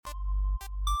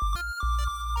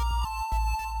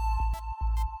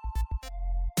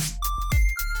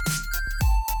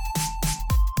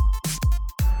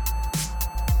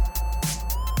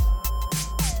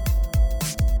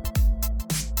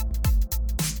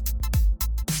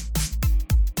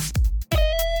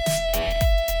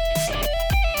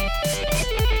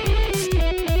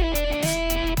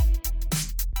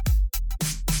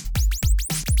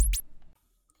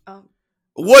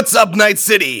What's up, Night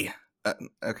City?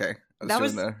 Okay, That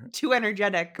was too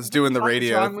energetic. I was doing the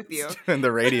radio. What's wrong with you? Doing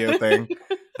the radio thing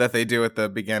that they do at the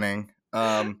beginning.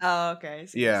 Oh, okay.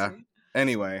 Yeah.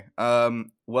 Anyway,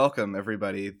 welcome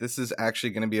everybody. This is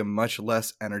actually going to be a much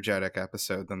less energetic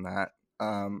episode than that.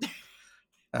 I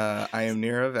am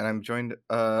Nirav, and I'm joined,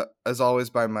 as always,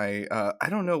 by my. I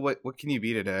don't know what can you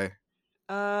be today.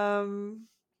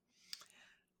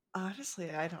 Honestly,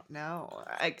 I don't know.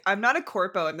 I'm not a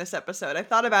corpo in this episode. I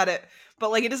thought about it, but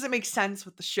it doesn't make sense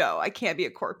with the show. I can't be a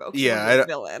corpo. Yeah, I'm a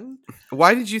villain.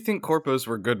 Why did you think corpos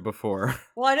were good before?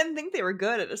 Well, I didn't think they were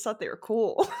good. I just thought they were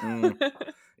cool.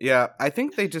 Yeah, I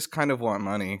think they just kind of want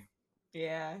money.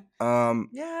 Yeah.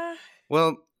 Yeah.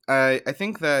 Well, I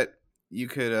think that you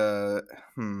could.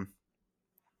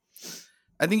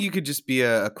 I think you could just be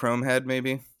a Chrome head,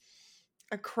 maybe.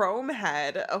 A Chrome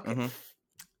head. Okay. Mm-hmm.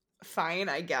 Fine,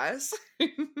 I guess.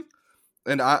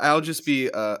 And I'll just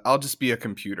be a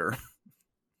computer.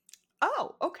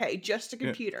 Oh, okay, just a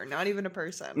computer, not even a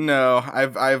person. No,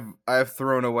 I've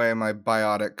thrown away my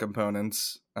biotic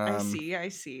components. I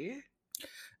see.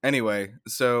 Anyway,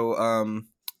 so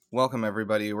welcome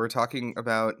everybody. We're talking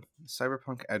about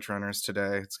Cyberpunk Edgerunners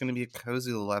today. It's going to be a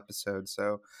cozy little episode,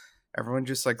 so everyone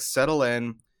just settle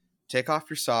in, take off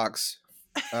your socks.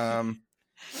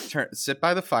 Sit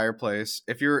by the fireplace.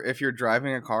 If you're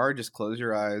driving a car, just close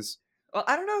your eyes. Well,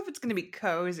 I don't know if it's gonna be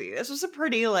cozy. This was a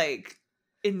pretty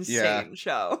insane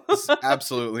show.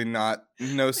 Absolutely not.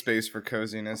 No space for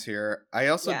coziness here. I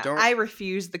also don't. I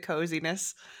refuse the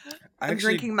coziness. I'm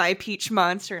drinking my peach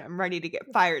monster. I'm ready to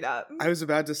get fired up. I was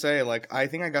about to say, I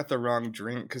think I got the wrong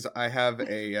drink because I have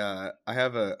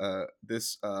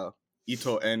this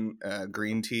Ito En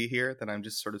green tea here that I'm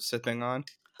just sort of sipping on.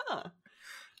 Huh.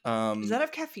 Does that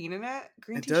have caffeine in it?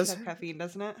 Green tea should have caffeine,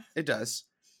 doesn't it? It does.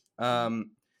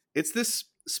 It's this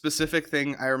specific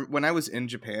thing. When I was in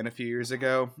Japan a few years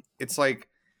ago, it's I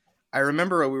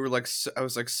remember we were I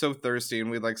was so thirsty,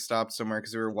 and we stopped somewhere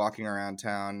because we were walking around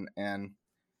town, and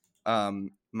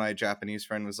my Japanese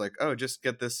friend was like, "Oh, just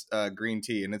get this green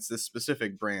tea," and it's this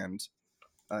specific brand,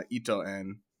 Ito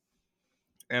En,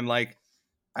 and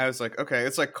I was like, okay,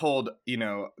 it's cold,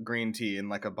 green tea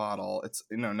in a bottle. It's,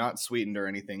 not sweetened or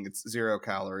anything. It's 0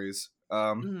 calories.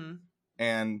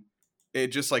 And it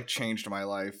just changed my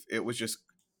life. It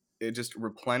just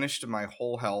replenished my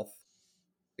whole health.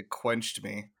 It quenched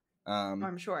me.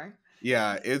 I'm sure.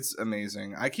 Yeah, it's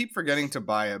amazing. I keep forgetting to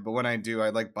buy it, but when I do,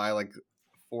 I buy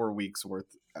 4 weeks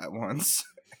worth at once.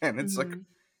 And it's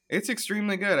it's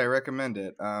extremely good. I recommend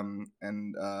it. And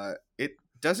it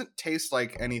doesn't taste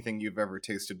like anything you've ever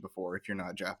tasted before if you're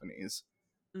not Japanese.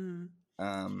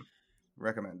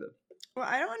 Recommended. What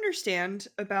I don't understand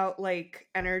about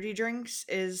energy drinks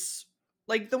is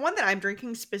the one that I'm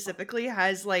drinking specifically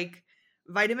has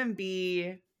vitamin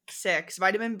B6,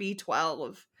 vitamin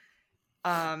B12,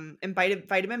 and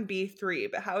vitamin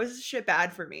B3. But how is this shit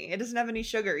bad for me? It doesn't have any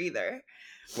sugar either.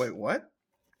 Wait, what?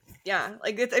 Yeah,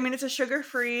 it's a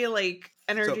sugar-free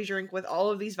energy drink with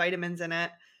all of these vitamins in it.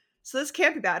 So this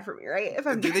can't be bad for me, right? If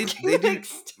I'm drinking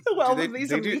 12 of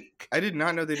these a week. I did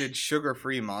not know they did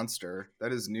sugar-free Monster.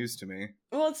 That is news to me.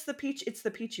 Well, it's the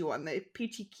peachy one, the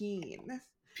Peachy Keen.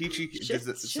 Peachy, so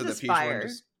the peach fire. One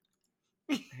just...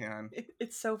 Hang on.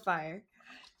 It's so fire.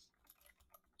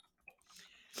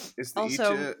 Is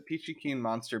the Peachy Keen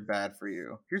Monster bad for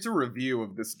you? Here's a review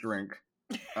of this drink.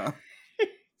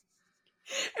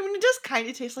 I mean, it does kind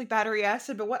of taste like battery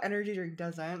acid, but what energy drink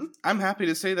doesn't? I'm happy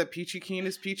to say that Peachy Keen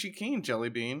is Peachy Keen, Jelly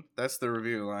Bean. That's the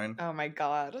review line. Oh my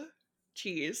god.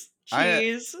 Cheese.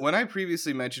 When I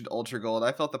previously mentioned Ultra Gold,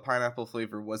 I felt the pineapple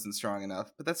flavor wasn't strong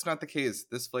enough, but that's not the case.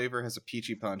 This flavor has a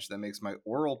peachy punch that makes my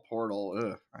oral portal...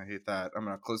 Ugh, I hate that. I'm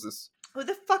gonna close this. Who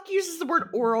the fuck uses the word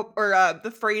oral, or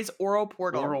the phrase oral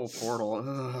portal? Oral portal.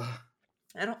 Ugh.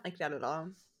 I don't like that at all.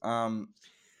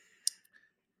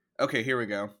 Okay, here we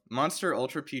go. Monster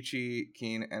Ultra Peachy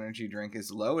Keen energy drink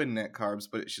is low in net carbs,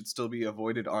 but it should still be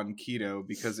avoided on keto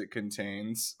because it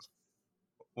contains...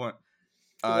 What?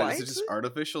 Is it just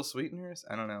artificial sweeteners?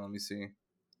 I don't know. Let me see.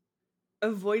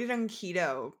 Avoided on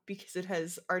keto because it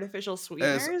has artificial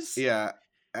sweeteners?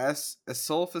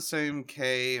 Asulfasame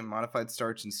K, modified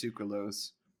starch, and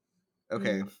sucralose.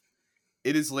 Okay.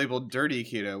 It is labeled dirty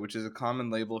keto, which is a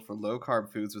common label for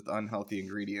low-carb foods with unhealthy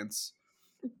ingredients.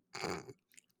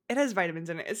 It has vitamins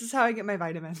in it. This is how I get my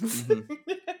vitamins.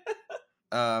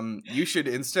 You should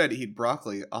instead eat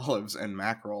broccoli, olives, and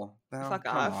mackerel. No, Fuck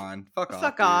off.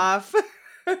 Fuck off.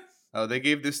 Oh, they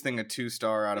gave this thing a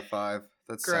 2-star out of 5.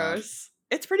 That's gross.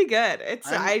 Sad. It's pretty good.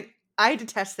 I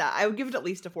detest that. I would give it at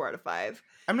least a 4 out of 5.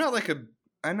 I'm not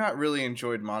I not really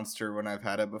enjoyed Monster when I've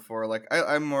had it before. Like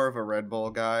I'm more of a Red Bull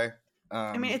guy.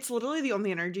 I mean, it's literally the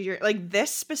only energy drink. Like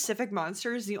this specific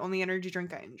Monster is the only energy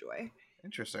drink I enjoy.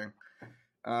 Interesting.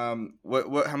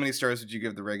 What? How many stars would you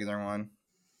give the regular one?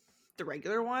 The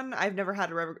regular one, I've never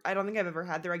had I don't think I've ever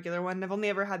had the regular one. I've only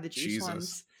ever had the juice Jesus.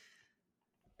 ones.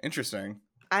 Interesting.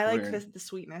 I like Weird. the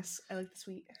sweetness. I like the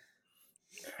sweet.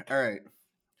 All right.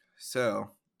 So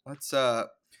let's.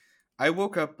 I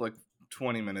woke up like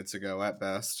 20 minutes ago at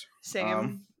best.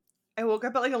 Same. I woke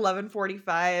up at like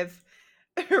 11:45.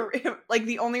 Like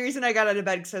the only reason I got out of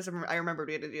bed because I remembered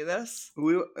we had to do this.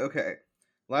 Okay.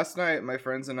 Last night, my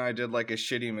friends and I did like a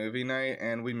shitty movie night,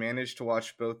 and we managed to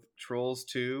watch both Trolls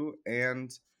 2 and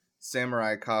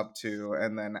Samurai Cop 2,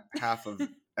 and then half of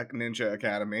Ninja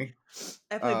Academy.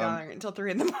 I played Valorant until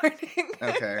 3 in the morning.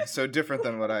 Okay, so different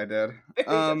than what I did. Very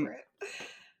different.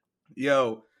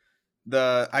 Yo,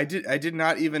 I did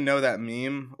not even know that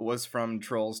meme was from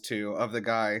Trolls 2 of the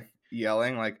guy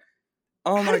yelling like,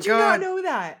 "Oh How my did you god, not know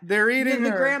that? they're eating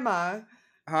the her." grandma.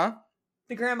 Huh?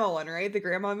 The grandma one, right? The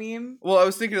grandma meme? Well, I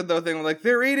was thinking of the thing like,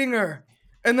 they're eating her,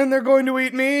 and then they're going to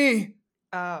eat me.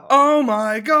 Oh. Oh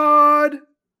my god.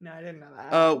 No, I didn't know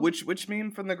that. Which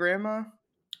meme from the grandma?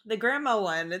 The grandma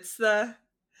one. It's the...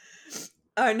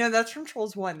 Oh, no, that's from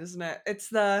Trolls 1, isn't it? It's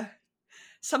the...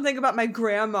 Something about my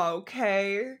grandma,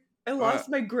 okay? I lost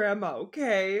my grandma,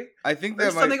 okay? I think Or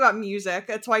that something about music.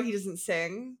 That's why he doesn't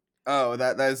sing. Oh,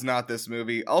 that is not this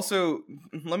movie. Also,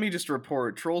 let me just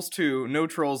report, Trolls 2, no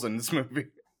trolls in this movie.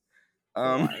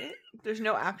 What? There's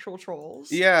no actual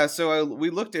trolls? Yeah, so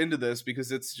we looked into this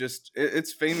because it's just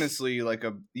it's famously like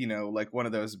a, like one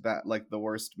of those like the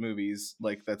worst movies,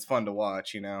 like that's fun to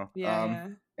watch, Yeah.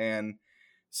 And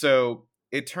so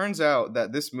it turns out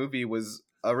that this movie was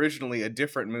originally a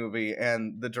different movie,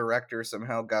 and the director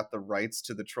somehow got the rights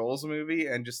to the Trolls movie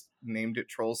and just named it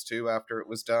Trolls 2 after it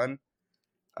was done.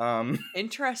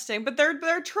 Interesting, but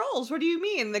they're trolls. What do you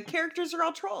mean? The characters are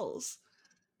all trolls.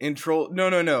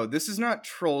 No. This is not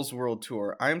Trolls World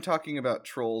Tour. I'm talking about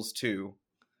Trolls 2.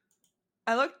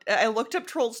 I looked up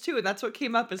Trolls 2, and that's what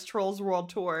came up as Trolls World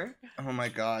Tour. Oh my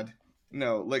god.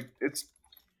 No, like it's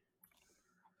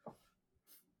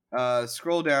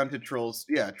scroll down to Trolls.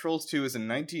 Yeah, Trolls 2 is in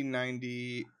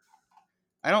 1990.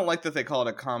 I don't like that they call it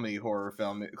a comedy horror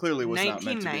film. It clearly was not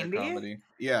meant to be a comedy.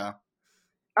 Yeah.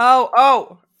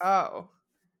 Oh.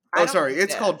 Oh, sorry.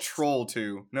 It's called Troll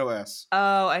 2. No S.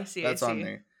 Oh, I see. That's on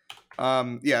me.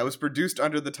 Yeah, it was produced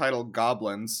under the title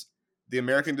Goblins. The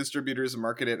American distributors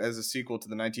market it as a sequel to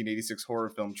the 1986 horror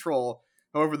film Troll.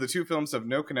 However, the two films have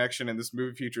no connection, and this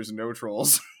movie features no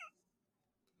trolls.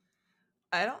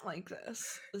 I don't like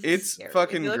this. It's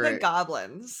fucking they look great. Like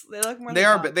goblins. They look more.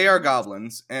 They are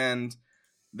goblins, and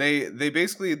they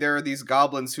basically there are these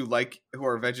goblins who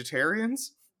are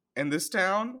vegetarians in this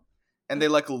town, and they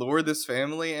lure this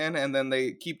family in, and then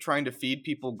they keep trying to feed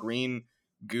people green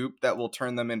goop that will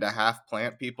turn them into half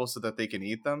plant people so that they can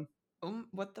eat them.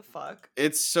 What the fuck?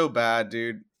 It's so bad,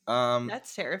 dude.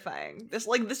 That's terrifying.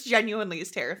 This genuinely is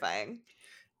terrifying.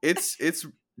 It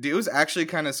was actually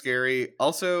kind of scary.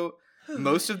 Also,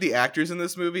 most of the actors in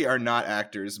this movie are not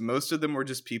actors. Most of them were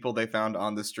just people they found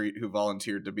on the street who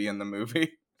volunteered to be in the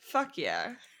movie. Fuck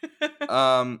yeah.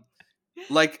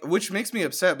 Which makes me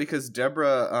upset because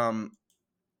Deborah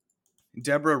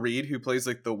Reed, who plays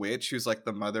the witch, who's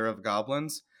the mother of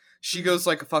goblins, she goes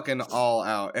fucking all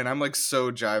out, and I'm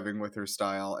so jiving with her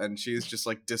style, and she's just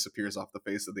disappears off the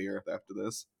face of the earth after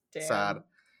this. Damn. Sad.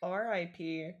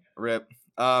 R.I.P. Rip.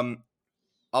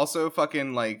 Also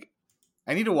fucking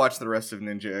I need to watch the rest of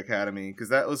Ninja Academy because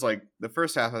that was the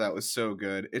first half of that was so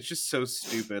good. It's just so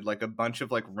stupid. A bunch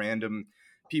of random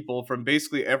people from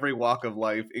basically every walk of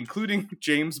life, including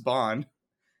James Bond,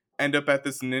 end up at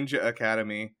this Ninja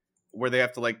Academy where they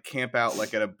have to camp out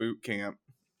at a boot camp.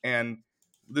 And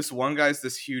this one guy's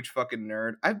this huge fucking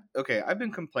nerd. I've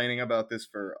been complaining about this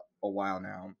for a while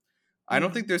now. I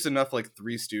don't think there's enough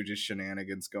Three Stooges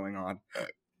shenanigans going on.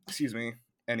 Excuse me.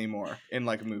 Anymore in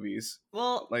movies.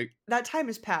 Well, that time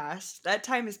has passed. That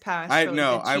time has passed. I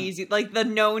know. Cheesy, the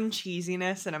known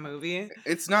cheesiness in a movie.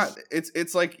 It's not. It's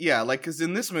because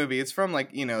in this movie it's from the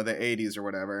 80s or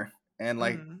whatever,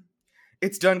 and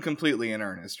it's done completely in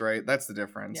earnest, right? That's the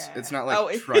difference. Yeah. It's not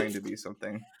trying to be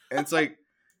something. It's this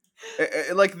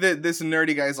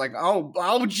nerdy guy's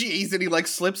oh geez, and he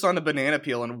slips on a banana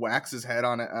peel and whacks his head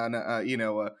on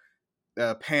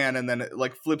a pan, and then it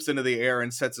flips into the air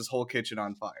and sets his whole kitchen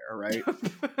on fire, right?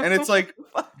 And it's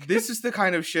this is the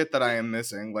kind of shit that I am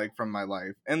missing from my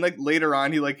life. And later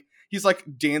on he's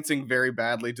dancing very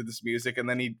badly to this music, and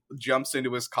then he jumps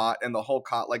into his cot and the whole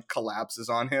cot collapses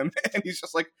on him, and he's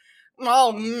just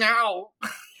Oh no.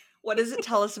 What does it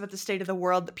tell us about the state of the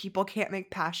world that people can't make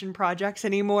passion projects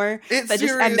anymore? It That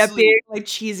just end up seriously, being like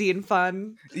cheesy and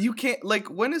fun. you can't,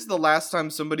 like, when is the last time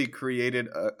somebody created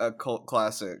a cult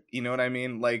classic? You know what I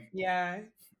mean? Like, Yeah.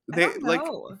 I they don't like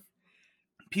know.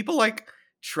 people like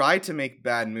try to make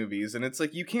bad movies, and it's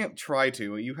like you can't try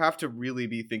to. You have to really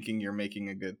be thinking you're making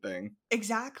a good thing.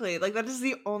 Exactly. Like that is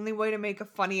the only way to make a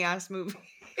funny ass movie.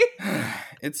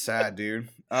 It's sad, dude.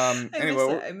 I Anyway,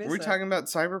 miss it. I were miss we it. talking about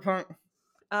Cyberpunk?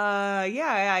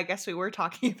 Yeah, I guess we were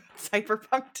talking about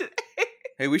Cyberpunk today.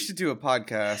 Hey, we should do a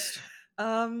podcast.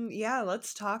 Yeah,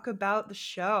 let's talk about the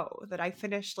show that I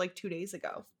finished like 2 days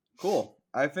ago. Cool.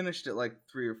 I finished it like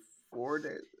 3 or 4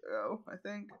 days ago, I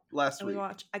think. Last week.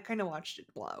 I kind of watched it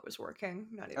while I was working.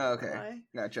 Not even Oh, gonna okay. lie.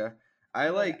 Gotcha.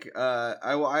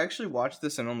 I actually watched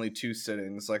this in only 2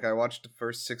 sittings. Like, I watched the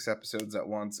first 6 episodes at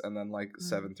once, and then like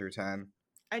 7 through 10.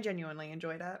 I genuinely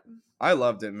enjoyed it. I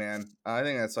loved it, man. I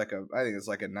think it's like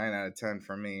a 9 out of 10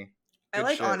 for me. I Good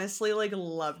like shit. honestly like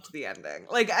loved the ending.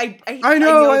 Like I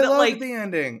know I that, loved like the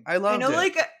ending. I loved I know it.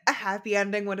 like a happy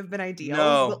ending would have been ideal,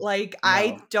 No. but like No.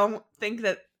 I don't think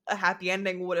that a happy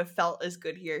ending would have felt as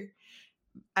good here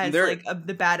as like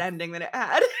the bad ending that it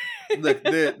had. Look,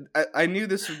 I knew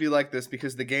this would be like this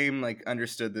because the game like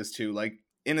understood this too. Like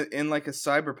in like a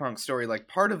cyberpunk story, like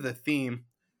part of the theme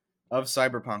of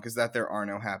cyberpunk is that there are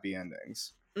no happy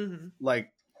endings. Mm-hmm.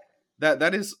 Like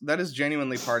that is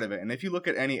genuinely part of it. And if you look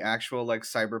at any actual like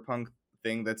cyberpunk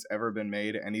thing that's ever been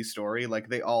made, any story, like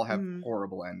they all have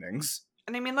horrible endings.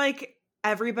 And I mean, like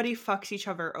everybody fucks each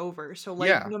other over, so like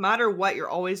Yeah. no matter what,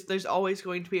 there's always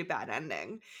going to be a bad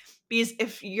ending. Because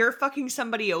if you're fucking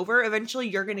somebody over, eventually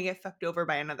you're gonna get fucked over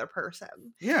by another person.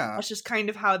 Yeah. That's just kind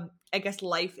of how I guess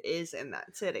life is in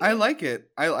that city. I like it.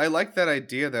 I like that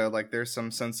idea though. Like there's some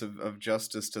sense of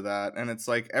justice to that. And it's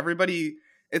like everybody,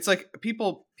 it's like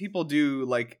people do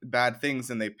like bad things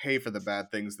and they pay for the bad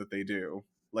things that they do.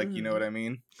 Like, you know what I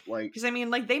mean? Like, because I mean,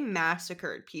 like they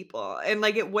massacred people, and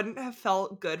like it wouldn't have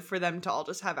felt good for them to all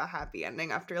just have a happy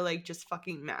ending after like just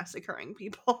fucking massacring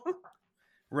people.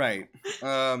 right.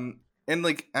 And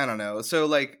like I don't know. So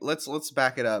like let's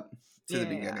back it up to the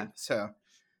beginning. So,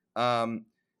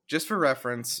 just for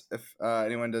reference, if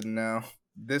anyone didn't know,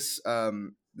 this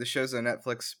show's a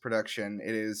Netflix production.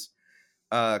 It is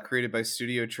created by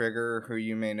Studio Trigger, who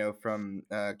you may know from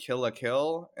Kill la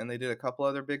Kill, and they did a couple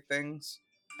other big things.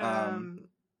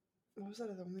 What was that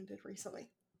other one they did recently?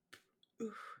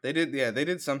 Oof. They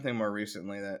did something more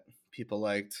recently that people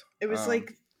liked. It was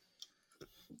like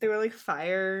they were like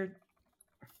fire.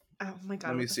 Oh my god!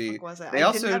 Let me what the see. fuck was it? They I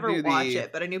also didn't ever do watch the-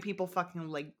 it, but I knew people fucking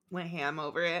like went ham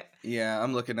over it. Yeah,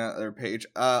 I'm looking at their page.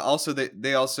 Also,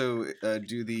 they also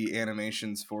do the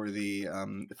animations for the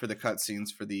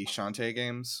cutscenes for the Shantae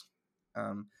games,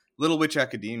 Little Witch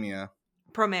Academia.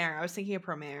 Promare. I was thinking of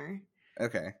Promare.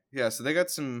 Okay, yeah. So they got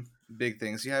some big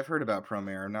things. Yeah, I've heard about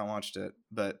Promare. I've not watched it,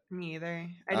 but Me either.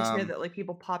 I just know that like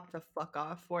people popped the fuck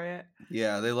off for it.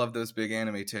 yeah, they love those big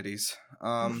anime titties.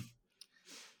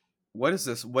 What is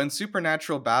this? When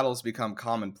supernatural battles become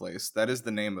commonplace. That is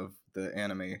the name of the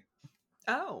anime.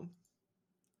 Oh.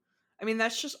 I mean,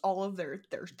 that's just all of their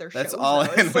That's shows. all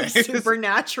Though. It's like anyways.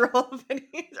 supernatural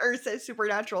videos, or say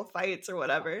supernatural fights or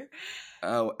whatever.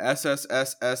 Oh,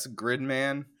 SSSS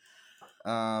Gridman.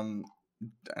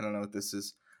 I don't know what this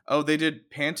is. Oh, they did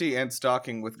Panty and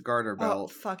Stocking with Garter Oh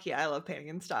Belt. fuck yeah, I love Panty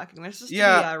and Stocking. There's just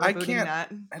Yeah, I rebooting can't-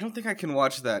 that. I don't think I can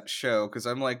watch that show because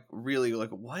I'm like really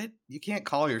like, what? You can't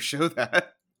call your show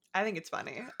that. I think it's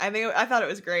funny. I thought it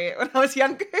was great when I was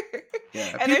younger.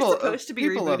 Yeah, and people- they're supposed to be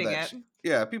people love rebooting that it.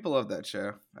 Yeah, people love that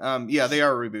show. Yeah, they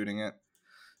are rebooting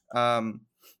it.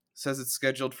 Says it's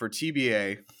scheduled for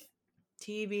TBA.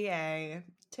 TBA.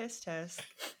 Tisk tisk.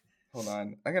 Hold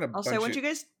on, I got a Also, I want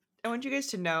you guys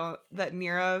to know that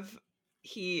Nirav,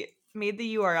 he made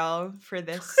the URL for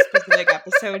this specific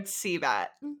episode CBAT.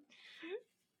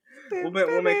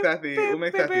 We'll make that the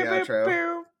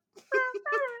outro.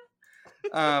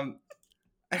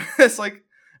 It's like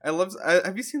I love.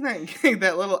 Have you seen that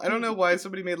that little? I don't know why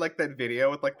somebody made like that video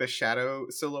with like the shadow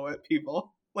silhouette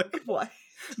people like What?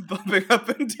 bumping up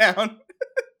and down.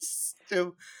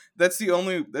 So that's the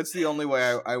only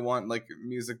way I want like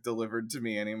music delivered to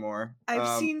me anymore.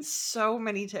 I've seen so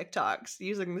many TikToks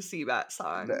using the CBAT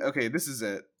song. Okay, this is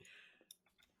it.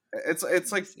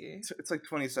 It's like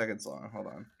 20 seconds long. Hold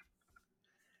on.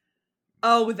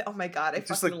 Oh my god, I It's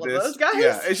just fucking like love this. those guys.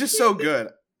 Yeah, it's just so good.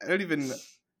 I don't even.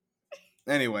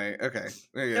 Anyway, okay.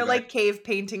 They're like cave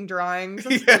painting drawings.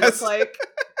 That's what they Yes. look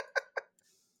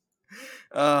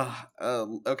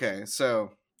like. Okay,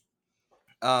 so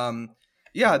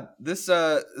Yeah, this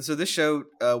so this show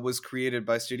was created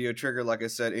by Studio Trigger, like I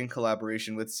said, in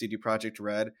collaboration with CD Projekt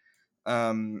Red.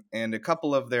 And a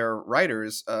couple of their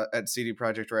writers at CD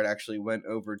Projekt Red actually went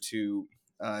over to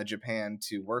Japan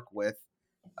to work with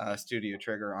Studio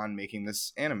Trigger on making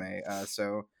this anime.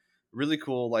 So really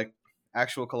cool, like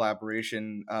actual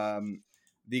collaboration.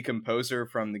 The composer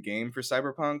from the game for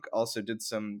Cyberpunk also did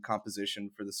some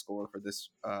composition for the score for this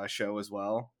show as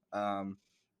well,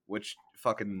 which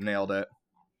fucking nailed it.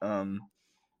 Um,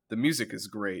 the music is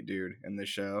great, dude, in this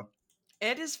show.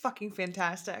 It is fucking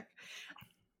fantastic.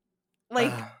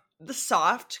 Like Uh, the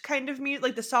soft kind of music,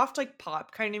 like the soft like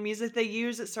pop kind of music they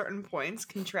use at certain points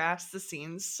contrasts the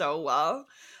scenes so well.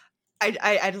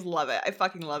 I just love it. I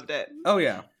fucking loved it. oh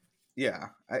yeah, yeah.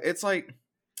 It's like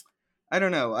I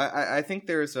don't know. I think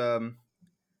there's well,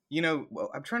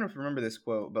 I'm trying to remember this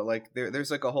quote, but like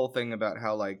there's like a whole thing about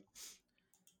how like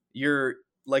you're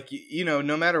like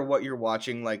no matter what you're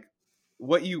watching, like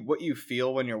what you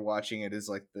feel when you're watching it is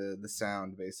like the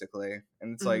sound basically,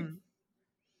 and it's like Mhm.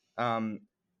 um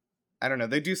I don't know,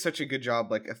 they do such a good job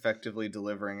like effectively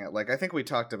delivering it. Like I think we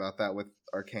talked about that with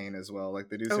Arcane as well. Like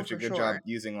they do Oh, such a for good job sure.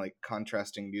 using like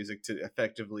contrasting music to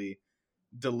effectively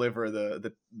deliver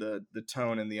the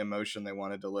tone and the emotion they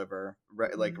want to deliver,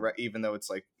 right? Like Mhm. even though it's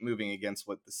like moving against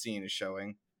what the scene is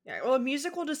showing. Yeah, well,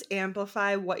 music will just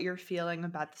amplify what you're feeling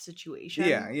about the Yeah, situation.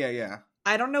 yeah, yeah.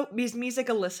 I don't know, because music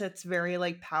elicits very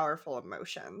like powerful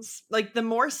emotions. Like the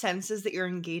more senses that you're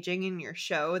engaging in your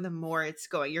show, the more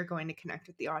you're going to connect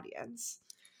with the audience.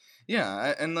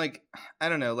 Yeah, and like I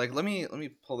don't know, like let me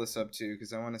pull this up too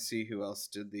because I want to see who else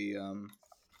did the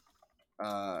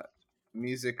uh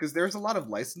music, because there's a lot of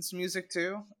licensed music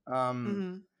too,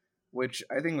 Mhm. which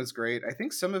I think was great. I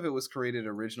think some of it was created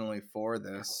originally for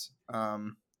this,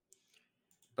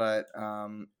 but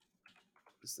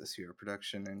is this here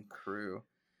production and crew,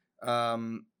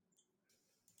 um,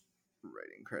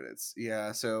 writing credits.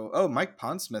 Yeah, so Mike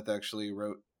Pondsmith actually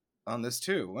wrote on this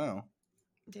too. Wow.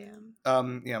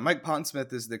 Damn. Yeah, Mike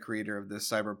Pondsmith is the creator of this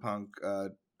Cyberpunk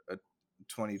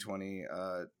 2020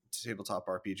 tabletop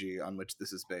RPG on which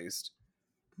this is based.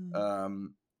 Mhm.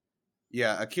 Um,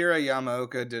 yeah, Akira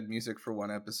Yamaoka did music for one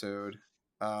episode,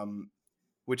 um,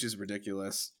 which is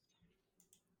ridiculous.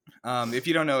 If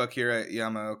you don't know Akira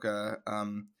Yamaoka,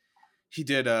 he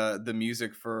did the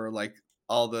music for like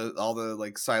all the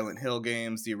like Silent Hill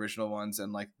games, the original ones,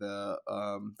 and like the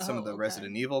some of Oh, the okay.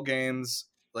 Resident Evil games,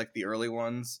 like the early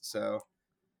ones. So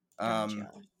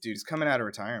Gotcha. dude, he's coming out of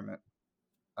retirement.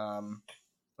 Um,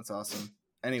 that's awesome. Just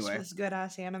for Anyway, this good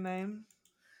ass anime.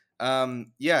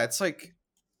 yeah, it's like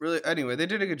really. Anyway, they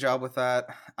did a good job with that.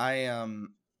 I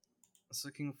was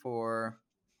looking for.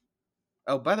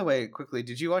 Oh, by the way, quickly,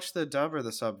 did you watch the dub or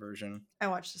the sub version? I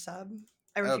watched the sub.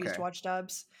 I refuse to Okay, watch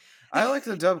dubs. I like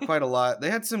the dub quite a lot. They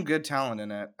had some good talent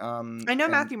in it. I know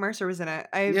And Matthew Mercer was in it.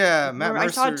 yeah, Matt I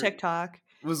saw a Mercer TikTok.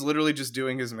 was literally just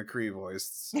doing his McCree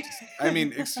voice. I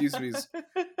mean, excuse me,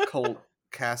 Colt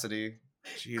Cassidy.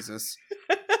 Jesus.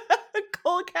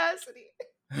 Cole Cassidy.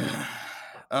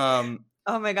 um,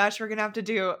 Oh my gosh, we're gonna have to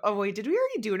do. Oh wait, did we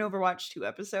already do an Overwatch 2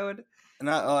 episode?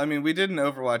 not. I mean, we did an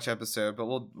Overwatch episode, but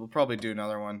we'll probably do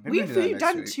another one. Maybe we can We've do that next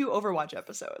done week. 2 Overwatch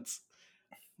episodes.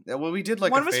 Yeah, well, we did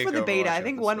like a One was for fake the beta. Overwatch I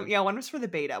think one, episode. yeah, one was for the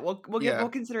beta. Yeah, We'll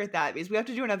consider it that because we have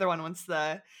to do another one once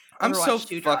the I'm so Overwatch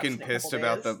 2 drops fucking in a couple pissed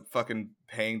about days. the fucking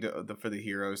paying for the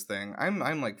heroes thing.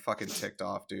 I'm like fucking ticked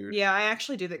off, dude. Yeah, I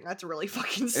actually do think that's really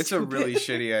fucking stupid. It's a really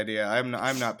shitty idea. I'm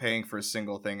not paying for a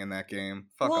single thing in that game.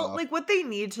 Fuck Well, off. like what they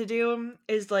need to do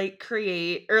is like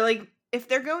create or like if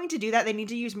they're going to do that, they need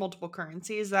to use multiple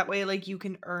currencies. That way, like you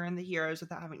can earn the heroes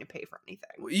without having to pay for anything.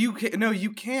 You can no,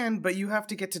 you can, but you have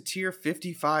to get to tier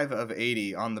 55 of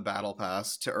 80 on the battle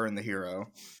pass to earn the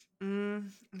hero.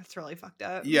 That's really fucked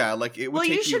up. Yeah, like it would Well,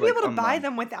 you take you should be like able a to buy month.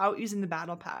 them without using the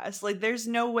battle pass. Like, there's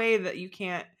no way that you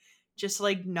can't just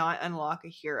like not unlock a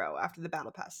hero after the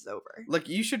battle pass is over. Like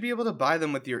you should be able to buy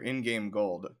them with your in-game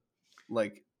gold.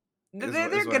 Like They're is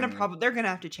what I gonna mean. they're gonna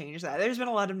have to change that. There's been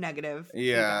a lot of negative feedback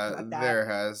Yeah, about that. there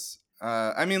has.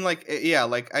 I mean, like, yeah,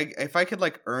 like, if I could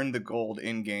like earn the gold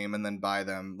in game and then buy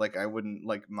them, like, I wouldn't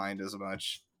like mind as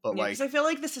much. But Yeah, because like, I feel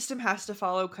like the system has to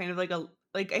follow kind of like a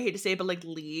like I hate to say it, but like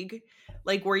League,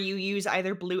 like where you use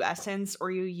either blue essence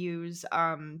or you use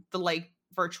the like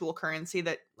virtual currency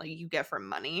that like you get from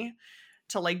money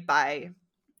to buy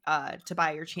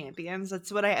your champions.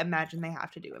 That's what I imagine they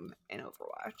have to do in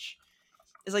Overwatch.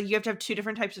 Is like you have to have 2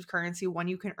 different types of currency, one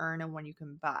you can earn and one you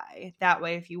can buy. That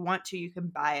way if you want to, you can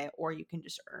buy it or you can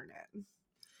just earn it.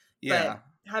 yeah,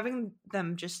 But having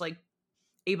them just like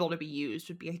able to be used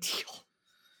would be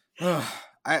ideal.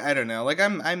 I don't know. Like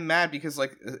I'm mad because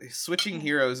like switching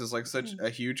heroes is like such a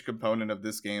huge component of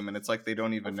this game, and it's like they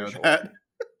don't even know that.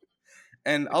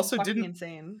 And Which is also, fucking didn't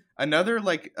insane.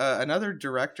 another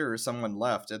director or someone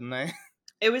left, didn't they?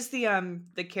 It was the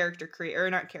character creator, or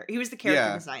not character. He was the character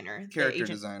Yeah, designer, the character agent.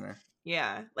 designer.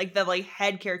 Yeah, like the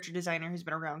head character designer who's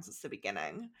been around since the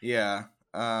beginning. Yeah.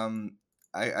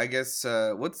 I guess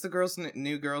what's the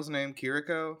new girl's name?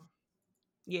 Kiriko.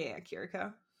 Yeah,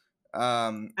 Kiriko.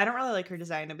 Um, I don't really like her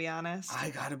design, to be honest. I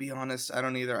gotta be honest, I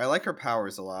don't either. I like her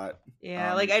powers a lot.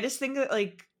 Yeah, like I just think that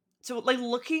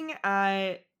looking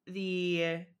at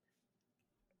the,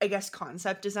 I guess,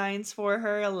 concept designs for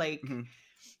her, like mhm.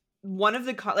 one of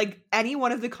the any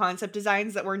one of the concept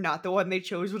designs that were not the one they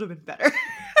chose would have been better.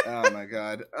 Oh my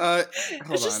god.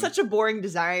 It's just such a boring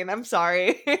design. I'm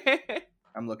sorry.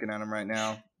 I'm looking at them right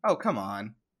now. Oh, come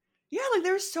on. Yeah, like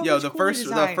there's so Yo, much cooler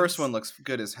designs. the first one looks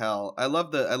good as hell. I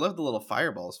love the little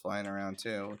fireballs flying around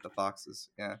too with the foxes.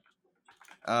 Yeah.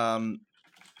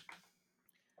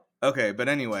 Okay, but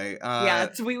anyway, yeah,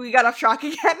 we got off track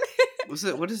again.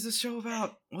 what is this show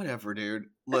about? Whatever, dude.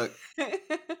 Look,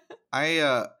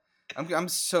 I'm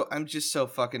just so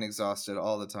fucking exhausted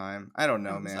all the time. I don't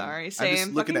know, I'm man. sorry, I'm same.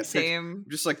 just looking Fucking at same.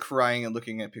 just like crying and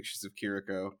looking at pictures of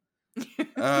Kiriko.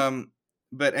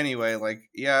 But anyway, like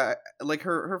yeah, like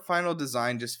her final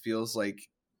design just feels like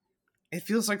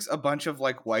a bunch of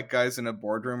like white guys in a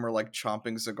boardroom are like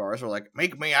chomping cigars or like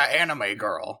make me an anime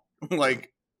girl.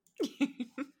 Like you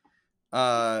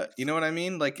know what I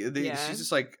mean? Like she's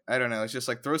just like I don't know, it's just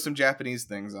like throw some Japanese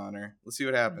things on her. Let's see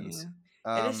what happens.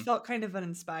 Yeah. It just felt kind of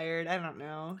uninspired. I don't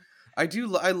know. I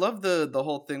love the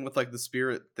whole thing with like the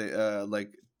spirit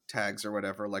like tags or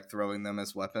whatever, like throwing them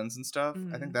as weapons and stuff.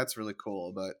 I think that's really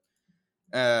cool, but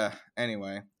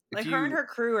anyway, like her and her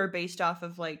crew are based off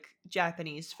of like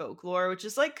Japanese folklore, which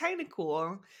is like kind of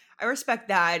cool. I respect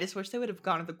that. I just wish they would have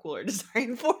gone with a cooler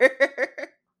design for her.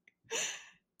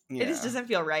 Yeah. It just doesn't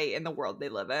feel right in the world they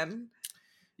live in.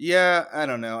 Yeah, I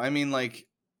don't know. I mean, like,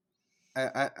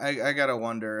 I gotta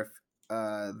wonder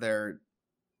if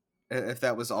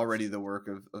that was already the work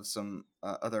of some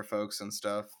other folks and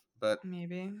stuff, but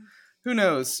maybe. Who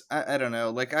knows? I don't know.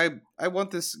 Like I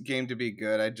want this game to be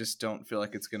good. I just don't feel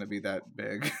like it's gonna be that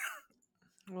big.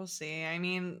 We'll see. I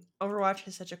mean, Overwatch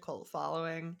has such a cult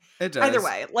following. It does. Either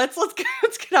way, let's get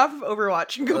off of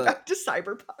Overwatch and go back to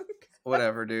Cyberpunk.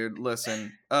 Whatever, dude.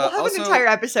 Listen, we'll have an entire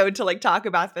episode to like talk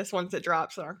about this once it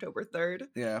drops on October 3rd.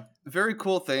 Yeah, very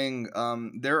cool thing.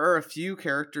 There are a few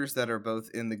characters that are both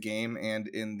in the game and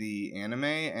in the anime,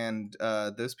 and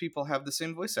those people have the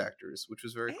same voice actors, which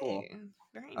was very cool.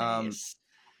 Very nice.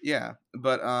 Yeah,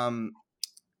 but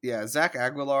yeah, Zach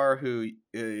Aguilar, who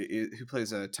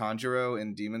plays Tanjiro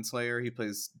in Demon Slayer, he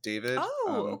plays David.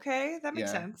 Oh, okay, that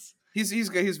makes sense.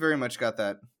 He's very much got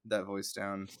that voice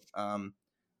down.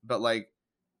 But like,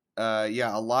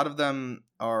 yeah, a lot of them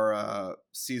are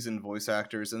seasoned voice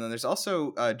actors, and then there's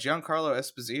also Giancarlo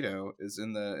Esposito is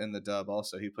in the dub.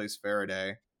 Also, he plays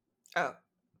Faraday. Oh,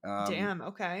 damn.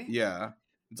 Okay. Yeah,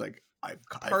 it's like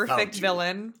perfect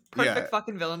villain, perfect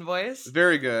fucking villain voice.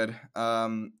 Very good.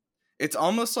 It's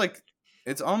almost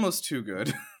too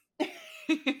good.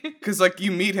 Because like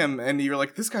you meet him and you're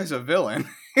like, this guy's a villain.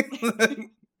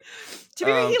 To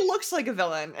be fair, he looks like a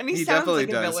villain, and he sounds like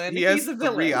a villain. He has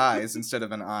 3 eyes instead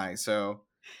of an eye, so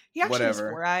he actually has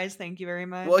 4 eyes. Thank you very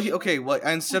much. Well,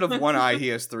 instead of 1 eye, he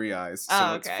has 3 eyes,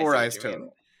 so it's 4 eyes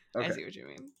total. Okay. I see what you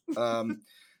mean.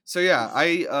 So yeah,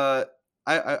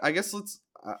 I guess let's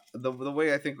the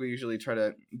way I think we usually try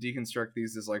to deconstruct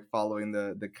these is like following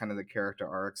the kind of the character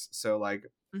arcs. So like,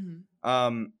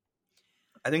 I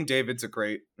think David's a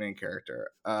great main character.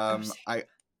 I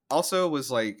also was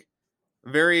like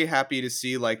very happy to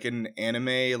see like an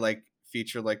anime like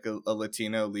feature like a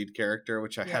Latino lead character,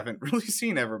 which I haven't really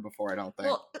seen ever before, I don't think.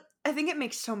 Well, I think it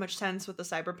makes so much sense with the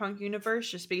Cyberpunk universe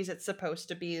just because it's supposed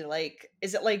to be like,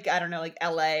 is it like, I don't know, like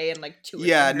LA and like 2 or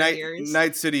 3 years?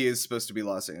 Night City is supposed to be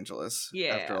Los Angeles.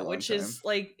 Yeah, after a long which time. Is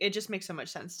like, it just makes so much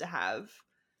sense to have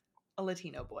a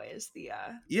Latino boy as the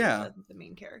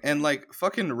main character. And like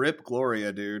fucking rip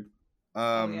Gloria, dude.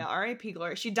 R.I.P.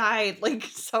 Gloria. She died like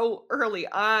so early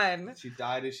on. She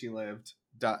died as she lived.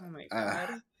 Oh my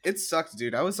god. It sucked,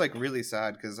 dude. I was like really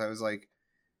sad because I was like,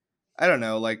 I don't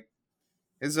know, like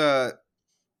I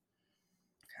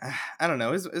don't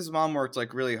know, his mom worked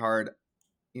like really hard,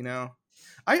 you know.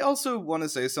 I also want to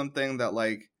say something that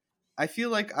like I feel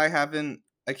like I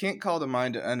can't call to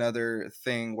mind another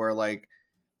thing where like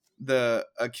a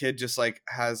kid just like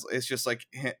has, it's just like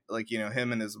you know,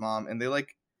 him and his mom, and they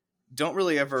like don't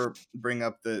really ever bring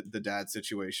up the dad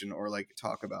situation or like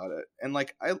talk about it, and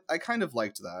like I kind of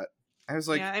liked that. I was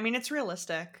like, Yeah, I mean, it's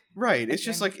realistic, right, I it's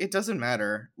just think. like, it doesn't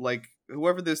matter. Like,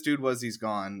 whoever this dude was, he's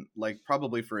gone. Like,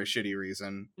 probably for a shitty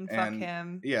reason. And fuck And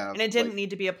him. yeah, And it like, didn't need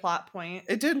to be a plot point.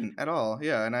 it didn't at all.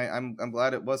 Yeah, and I'm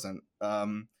glad it wasn't.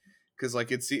 Because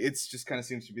like it's just kind of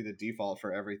seems to be the default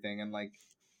for everything, and like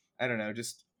I don't know,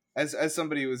 just as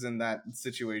somebody who was in that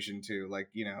situation too, like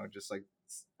just like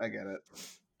I get it,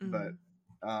 but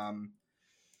Mhm. um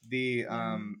the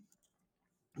Yeah.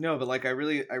 no, but like I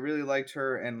really liked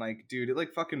her, and like dude, it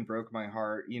like fucking broke my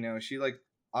heart. She like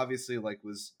obviously like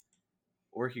was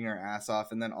working her ass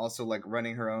off, and then also like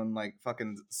running her own like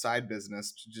fucking side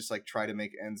business to just like try to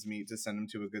make ends meet to send him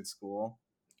to a good school.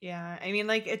 Yeah. I mean,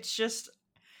 like, it's just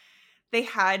they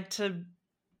had to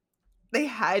they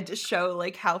had to show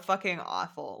like how fucking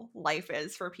awful life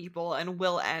is for people and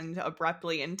will end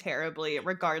abruptly and terribly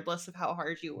regardless of how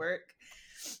hard you work.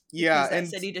 Yeah, Because that and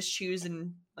city just chews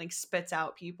and like spits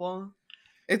out people.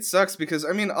 it sucks because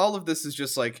I mean all of this is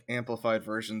just like amplified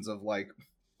versions of like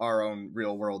our own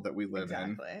real world that we live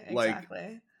in. Exactly. Like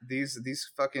Exactly. these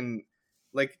fucking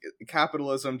like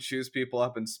capitalism chews people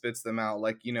up and spits them out.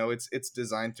 Like it's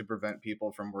designed to prevent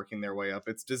people from working their way up.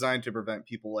 It's designed to prevent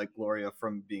people like Gloria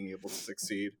from being able to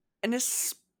succeed. And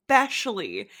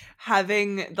especially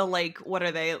having the like what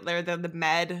are they? They're the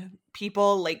med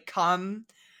people like come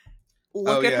Oh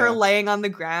look at her yeah, laying on the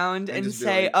ground and and just be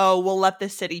say, like, "Oh, we'll let the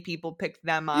city people pick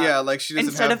them up." yeah, like she doesn't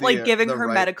Instead have of like the giving the her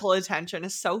right. medical attention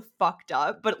is so fucked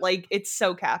up, but like it's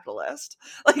so capitalist.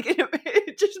 Like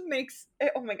it just makes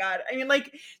oh my god. I mean,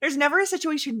 like there's never a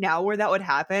situation now where that would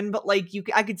happen, but like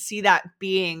I could see that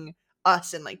being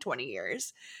us in like 20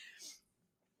 years.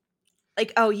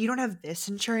 Like, oh, you don't have this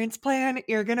insurance plan?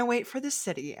 You're gonna wait for the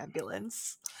city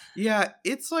ambulance. Yeah,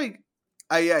 it's like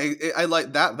I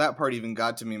like that part even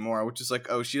got to me more, which is like,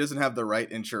 oh, she doesn't have the right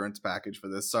insurance package for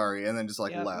this, sorry, and then just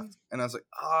like Yep. left. And I was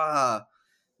like,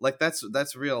 like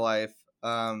that's real life.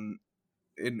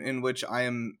 In which I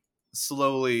am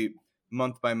slowly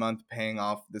month by month paying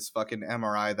off this fucking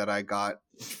MRI that I got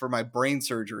for my brain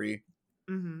surgery.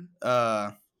 Mm-hmm.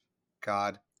 Uh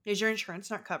God. Does your insurance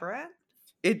not cover it?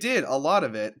 It did a lot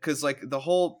of it because like the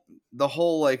whole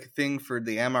like thing for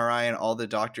the MRI and all the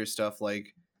doctor stuff,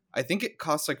 like I think it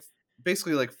costs like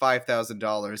basically like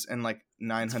 $5,000 and like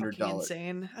nine That's hundred fucking dollars.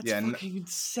 insane. That's Yeah, fucking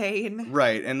insane.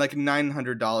 right, and like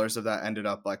 $900 of that ended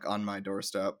up like on my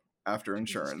doorstep after Jesus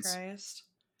insurance, Christ.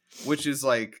 which is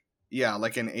like yeah,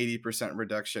 like an 80%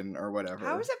 reduction or How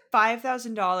whatever. is it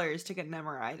 $5,000 to get an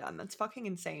MRI done? That's fucking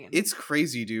insane. It's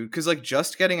crazy, dude. Because like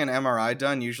just getting an MRI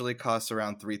done usually costs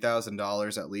around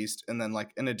 $3,000 at least, and then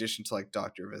like in addition to like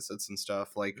doctor visits and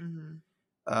stuff, like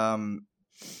Mm-hmm. um,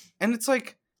 and it's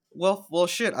like, well,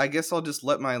 shit. I guess I'll just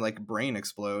let my like brain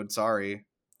explode. Sorry.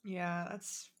 Yeah,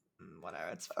 that's whatever.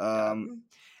 It's fucked up. Um,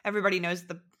 Everybody knows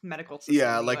the medical system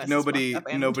yeah, in the like US is fucked up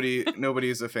and nobody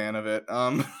is a fan of it.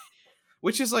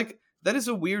 Which is like that is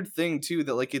a weird thing too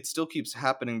that like it still keeps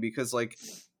happening because like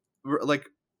like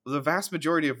the vast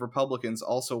majority of Republicans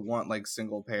also want like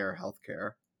single payer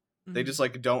healthcare. They just Mhm.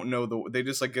 like don't know they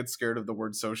just like get scared of the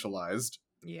word socialized.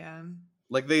 Yeah.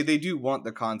 Like they do want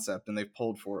the concept and they've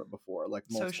pulled for it before, like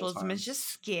multiple Socialism is times. just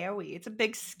scary. It's a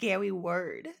big scary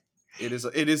word. It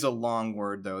is a long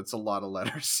word though. It's a lot of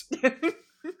letters.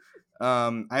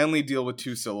 I only deal with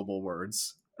 2-syllable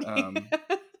words.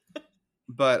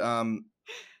 But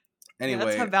Yeah,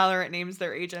 that's how anyway, Valorant names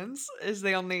their agents. Is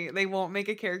they won't make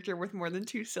a character with more than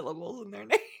 2 syllables in their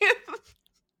name.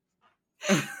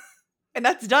 And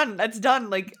that's done. That's done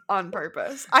like on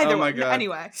purpose. Either oh my way. god.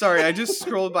 Anyway. Sorry, I just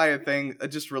scrolled by a thing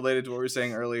just related to what we were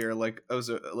saying earlier. Like I was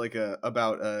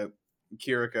about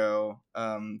Kiriko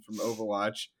from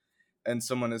Overwatch, and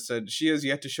someone has said she has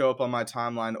yet to show up on my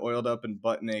timeline oiled up and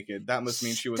butt naked. That must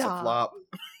mean she was a Stop. flop.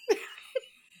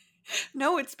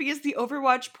 No, it's because the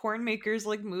Overwatch porn makers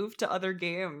like moved to other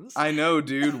games. I know,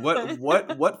 dude.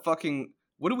 What fucking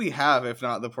what do we have if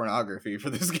not the pornography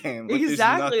for this game? Like, Exactly. there's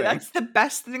nothing. That's the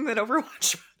best thing that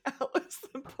Overwatch put out was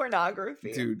the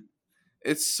pornography. Dude.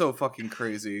 It's so fucking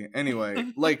crazy. Anyway,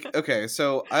 like, okay,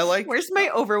 so I like. Where's my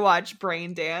Overwatch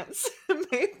brain dance?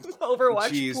 My Overwatch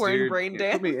Jeez, porn dude. brain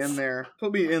dance. Put me in there.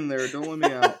 Put me in there. Don't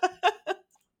let me out.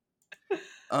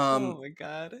 Oh my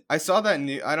god. I saw that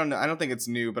new. I don't know. I don't think it's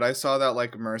new, but I saw that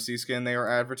like Mercy skin they were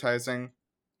advertising.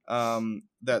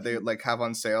 That they like have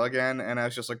on sale again, and I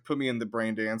was just like, put me in the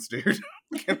brain dance, dude.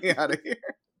 Get me out of here.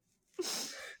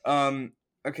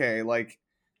 Okay, like,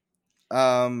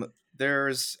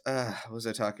 there's what was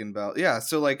I talking about? Yeah,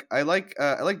 so like I like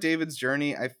David's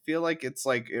journey. I feel like it's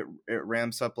like it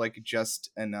ramps up like just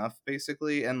enough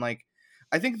basically, and like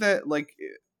I think that like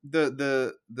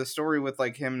the story with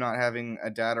like him not having a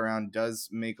dad around does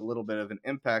make a little bit of an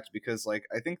impact, because like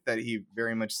I think that he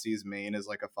very much sees Maine as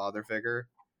like a father figure.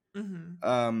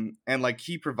 Mm-hmm. And like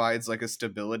he provides like a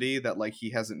stability that like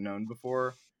he hasn't known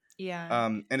before. Yeah.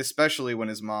 And especially when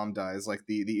his mom dies, like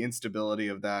the instability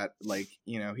of that, like,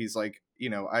 you know, he's like, you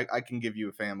know, I can give you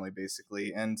a family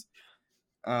basically. And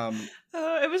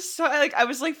It was so like I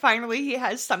was like finally he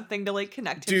has something to like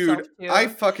connect dude, himself I to.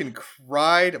 fucking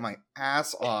cried my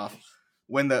ass off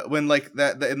when like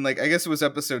that and like I guess it was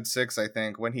episode 6, I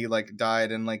think, when he like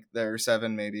died, and like there were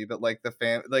 7 maybe, but like the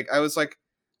fam, like I was like,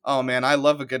 oh man, I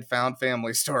love a good found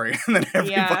family story. And then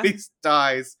Yeah. everybody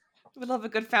dies. We love a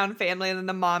good found family, and then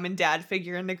the mom and dad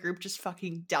figure in the group just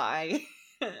fucking die.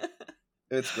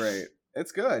 It's great.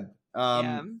 It's good.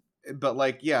 Yeah. But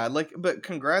like, yeah, like, but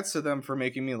congrats to them for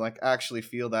making me like actually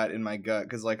feel that in my gut,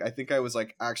 because like I think I was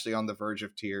like actually on the verge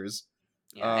of tears.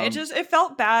 Yeah. It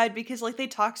felt bad because like they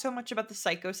talk so much about the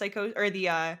psycho or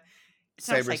the it's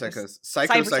not Cyberpsychosis.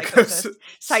 cyber Psychosis.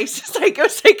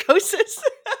 psychosis.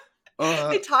 uh,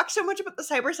 They talk so much about the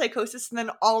cyber psychosis, and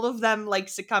then all of them like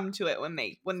succumb to it when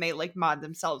they like mod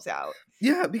themselves out.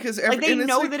 yeah, because Like they and it's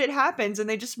know like, that it happens, and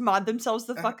they just mod themselves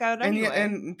the fuck out and yeah, anyway.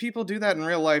 and people do that in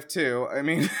real life too. I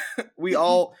mean, we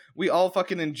all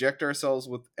fucking inject ourselves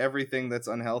with everything that's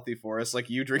unhealthy for us, like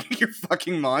you drinking your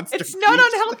fucking Monster. It's not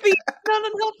Peach. unhealthy. It's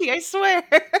not unhealthy. I swear.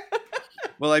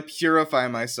 Well, I purify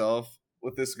myself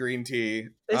with this green tea.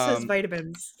 This has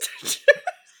vitamins.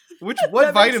 What That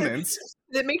makes vitamins?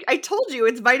 I told you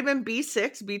it's vitamin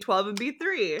B6, B12, and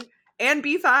B3, and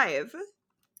B5.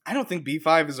 I don't think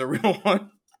B5 is a real one.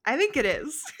 I think it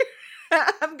is.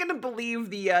 I'm gonna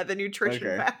believe the nutrition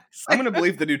Okay. facts. I'm gonna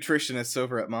believe the nutritionists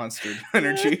over at Monster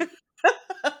Energy.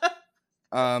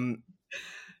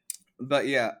 But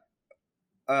yeah.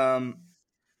 Oh,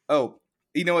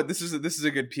 you know what? This is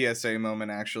a good PSA moment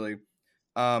actually.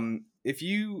 If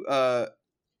you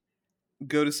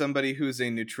go to somebody who's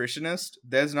a nutritionist,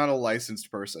 that's not a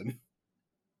licensed person.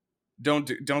 Don't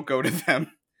go to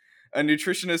them. A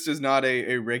nutritionist is not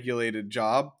a regulated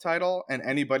job title, and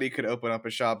anybody could open up a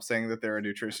shop saying that they're a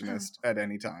nutritionist at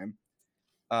any time.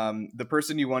 The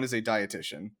person you want is a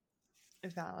dietitian.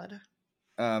 Valid.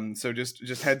 So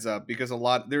just heads up, because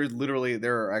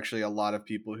there are actually a lot of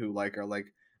people who like are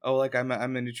like, oh, like I'm a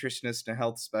nutritionist and a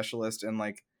health specialist, and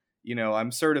like, you know,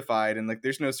 I'm certified, and like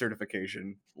there's no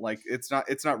certification. Like it's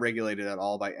not regulated at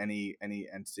all by any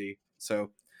entity.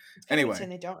 So anyway,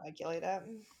 they don't regulate it.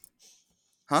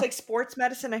 huh? It's like sports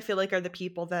medicine. I feel like are the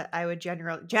people that I would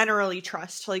generally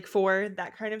trust like for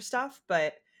that kind of stuff,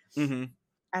 but Mm-hmm.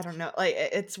 I don't know. Like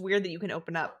it's weird that you can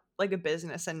open up like a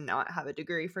business and not have a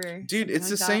degree for. Dude, it's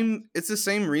the same. It's the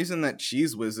same reason that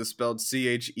Cheese Whiz is spelled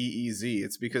CHEEZ.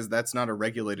 It's because that's not a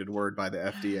regulated word by the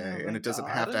FDA, and it doesn't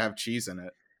have to have cheese in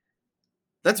it.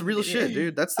 That's real shit,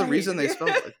 dude. That's the reason they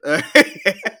spelled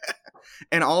it.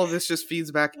 And all of this just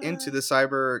feeds back into the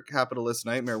cyber capitalist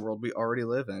nightmare world we already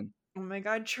live in. Oh my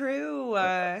god, true.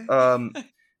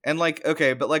 And like,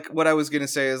 okay, but like what I was gonna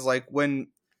say is like, when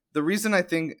the reason I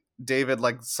think David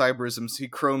like he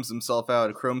chromes himself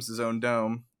out, chromes his own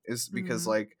dome, is because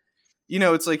like, you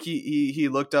know, it's like he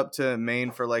looked up to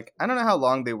Maine for like, I don't know how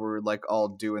long they were like all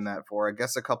doing that for. I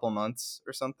guess a couple months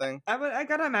or something. I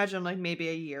gotta imagine like maybe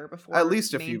a year before. At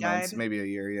least a Maine few died. months, maybe a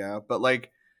year, yeah. But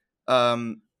like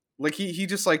he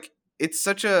just like, it's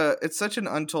such an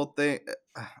untold thing.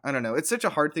 I don't know. It's such a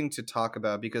hard thing to talk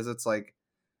about, because it's like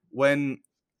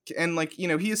and like, you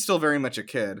know, he is still very much a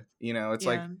kid, you know. It's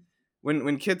like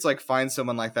when kids like find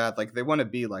someone like that, like they want to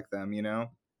be like them, you know.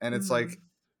 And it's like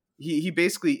he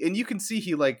basically, and you can see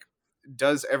he like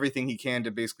does everything he can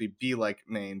to basically be like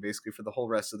Maine basically for the whole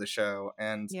rest of the show.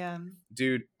 And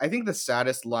dude, I think the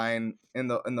saddest line in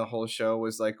the whole show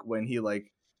was like when he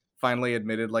like finally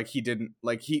admitted like he didn't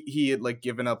like he had like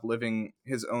given up living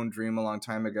his own dream a long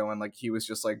time ago, and like he was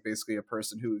just like basically a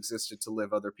person who existed to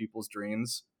live other people's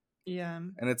dreams.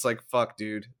 And it's like, fuck,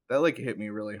 dude, that like hit me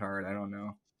really hard. I don't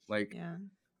know, like,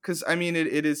 because I mean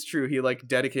it is true, he like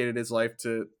dedicated his life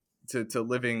to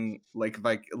living like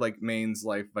Maine's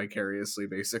life vicariously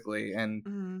basically.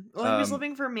 And well, he was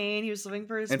living for Maine, he was living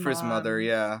for his and mom. For his mother,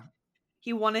 yeah,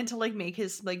 he wanted to like make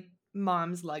his like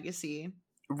mom's legacy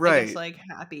right, I guess, like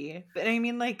happy. But I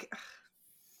mean, like,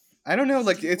 I don't know,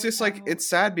 like it's just like, it's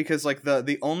sad because like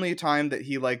the only time that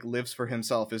he like lives for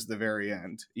himself is the very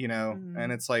end, you know.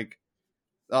 And it's like,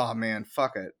 oh man,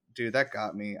 fuck it, dude, that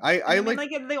got me. I mean, like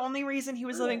the only reason he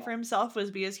was living for himself was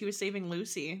because he was saving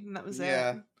Lucy, and that was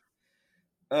it.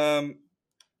 I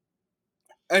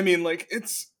mean, like,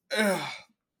 it's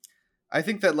I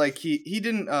think that like he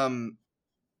didn't I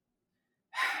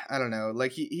don't know,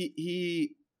 like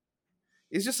he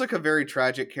he's just like a very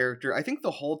tragic character. I think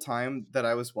the whole time that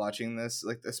I was watching this,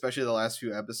 like especially the last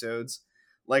few episodes,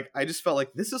 like I just felt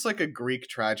like this is like a Greek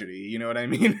tragedy. You know what I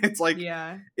mean? It's like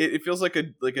Yeah. it feels like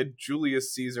a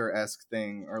Julius Caesar-esque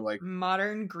thing, or like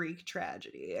Modern Greek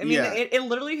tragedy. I mean, yeah, it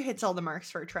literally hits all the marks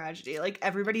for a tragedy. Like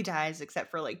everybody dies except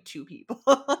for like 2 people.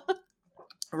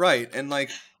 right. And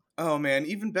like, oh man,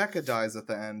 even Becca dies at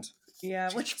the end.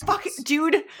 Yeah, which Jesus fucking Christ.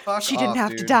 dude, Fuck she didn't off,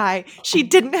 have to dude. die. She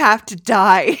didn't have to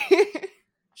die.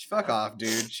 Fuck off,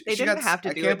 dude. They didn't have to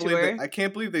I do can't it to believe her. I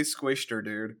can't believe they squished her,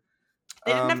 dude.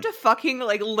 They didn't have to fucking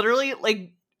like literally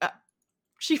like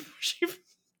she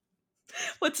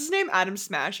what's his name? Adam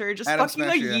Smasher just Adam fucking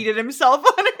like Smasher, yeah. yeeted himself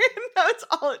on her, and that's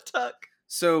all it took.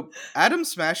 So Adam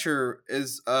Smasher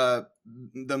is the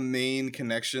main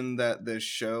connection that the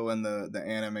show and the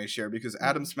anime share, because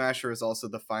Adam Smasher is also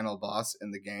the final boss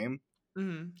in the game. I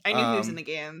knew he was in the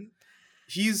game.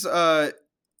 He's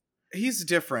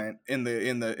different in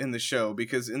the show,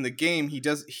 because in the game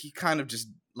he kind of just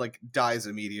like dies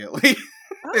immediately.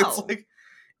 It's Oh. like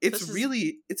it's a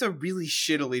really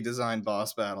shittily designed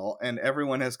boss battle, and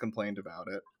everyone has complained about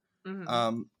it.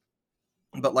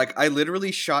 But like I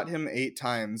literally shot him 8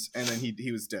 times and then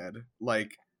he was dead.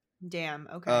 Like damn,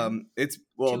 okay. It's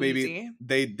well, Too maybe easy.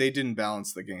 they didn't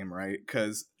balance the game right,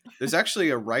 because there's actually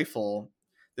a rifle.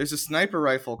 There's a sniper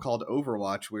rifle called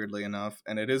Overwatch, weirdly enough,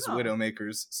 and it is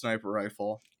Widowmaker's sniper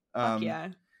rifle. Fuck yeah.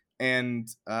 And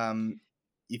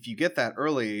if you get that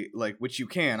early, like, which you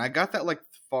can, I got that like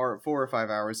 4 or 5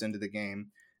 hours into the game,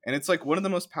 and it's like one of the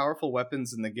most powerful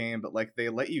weapons in the game, but like they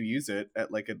let you use it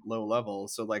at like a low level,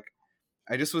 so like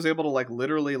I just was able to like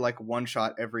literally like one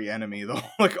shot every enemy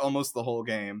like almost the whole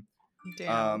game.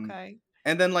 Damn, okay.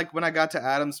 And then like when I got to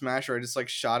Adam Smasher, I just like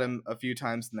shot him a few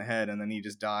times in the head, and then he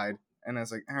just died. And I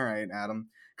was like, all right, Adam,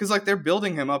 because like they're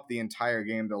building him up the entire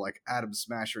game. They're like, Adam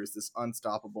Smasher is this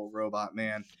unstoppable robot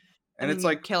man, and it's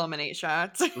like kill him in 8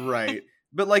 shots. Right.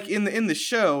 But like in the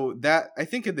show, that I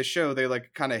think in the show they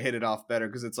like kind of hit it off better,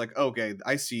 because it's like, okay,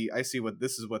 I see what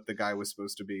this is, what the guy was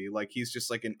supposed to be. Like he's just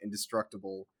like an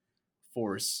indestructible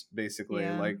force, basically.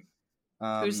 Yeah. Like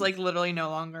who's like literally no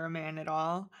longer a man at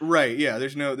all. Right, yeah,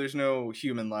 there's no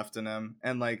human left in him,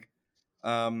 and like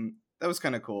that was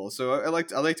kind of cool. So I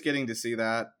liked getting to see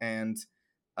that. And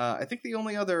I think the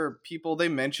only other people, they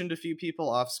mentioned a few people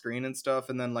off screen and stuff,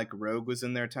 and then like Rogue was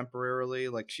in there temporarily,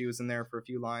 like she was in there for a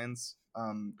few lines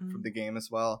from the game as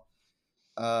well.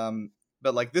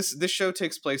 But like this show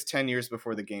takes place 10 years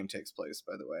before the game takes place,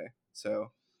 by the way.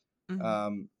 So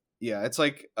yeah, it's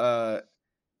like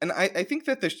and I think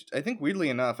that I think weirdly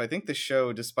enough, I think the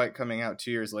show, despite coming out 2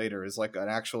 years later, is like an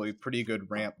actually pretty good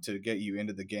ramp to get you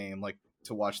into the game, like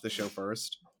to watch the show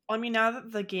first. I mean, now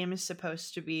that the game is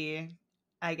supposed to be,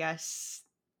 I guess,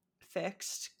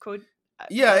 fixed.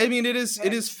 Yeah, I mean it is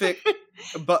fixed.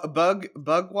 bug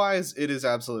wise, it is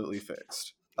absolutely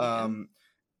fixed. Yeah.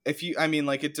 If you, I mean,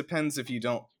 like it depends if you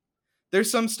don't. There's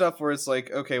some stuff where it's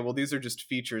like, okay, well these are just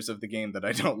features of the game that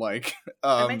I don't like.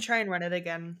 I might try and run it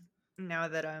again. Now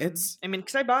that it's, I mean,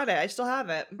 because I bought it, I still have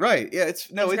it. Right? Yeah, it's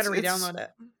gotta re-download it.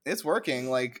 It's working.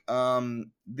 Like I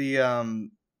don't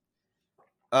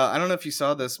know if you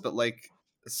saw this, but like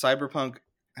Cyberpunk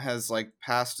has like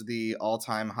passed the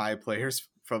all-time high players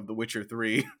from The Witcher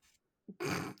 3.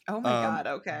 Oh my god!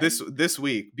 Okay. This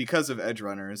week, because of Edge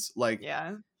Runners. Like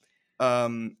yeah.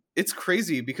 It's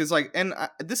crazy because like, and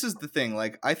this is the thing,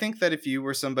 like I think that if you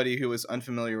were somebody who was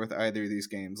unfamiliar with either of these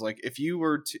games, like if you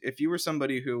were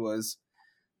somebody who was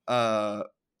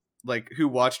like who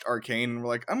watched Arcane and were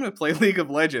like, I'm gonna play League of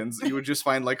Legends, you would just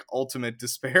find like ultimate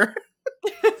despair.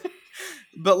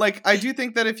 But like I do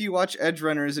think that if you watch Edge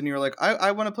Runners and you're like,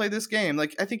 I want to play this game,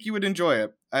 like I think you would enjoy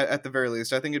it at the very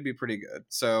least. I think it'd be pretty good.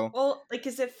 So well, like,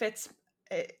 because it fits,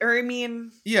 or I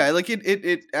mean, yeah, like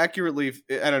it accurately,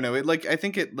 I don't know, it like I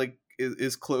think it like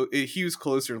is close, it hews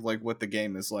closer to like what the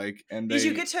game is like, and because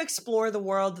you get to explore the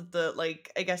world that the,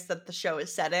 like, I guess that the show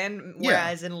is set in,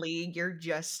 whereas in League you're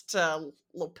just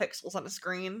little pixels on a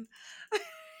screen.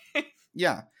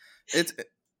 Yeah, it's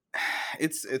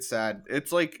sad.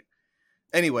 It's like,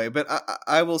 anyway, but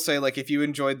I will say, like, if you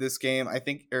enjoyed this game, I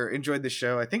think, or enjoyed the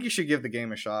show, I think you should give the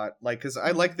game a shot. Like, because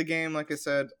I like the game. Like I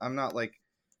said, I'm not like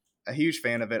a huge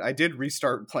fan of it. I did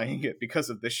restart playing it because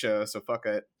of this show, so fuck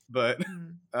it. But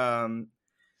and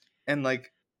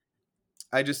like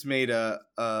I just made a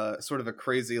sort of a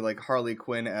crazy like Harley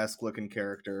Quinn-esque looking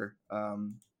character,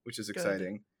 which is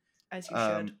exciting. As you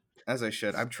should. As I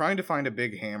should. I'm trying to find a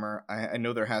big hammer. I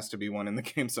know there has to be one in the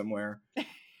game somewhere.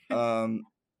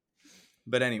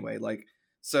 But anyway, like,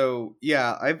 so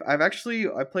yeah, I've actually,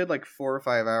 I played like 4 or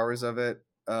 5 hours of it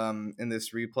in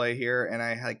this replay here, and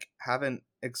I like haven't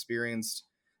experienced.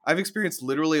 I've experienced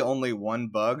literally only one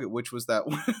bug, which was that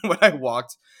when I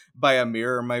walked by a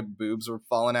mirror, my boobs were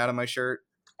falling out of my shirt.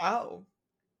 Oh.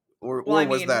 Or Well, I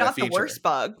was mean, that a not the feature? worst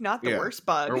bug. Not the Yeah. worst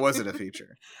bug. Or was it a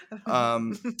feature?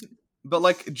 But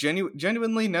like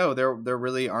genuinely, no, there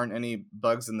really aren't any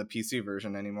bugs in the PC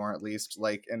version anymore, at least.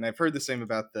 Like, and I've heard the same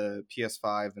about the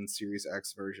PS5 and Series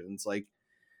X versions. Like,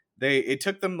 it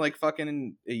took them like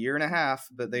fucking a year and a half,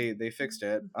 but they fixed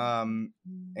it.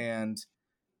 And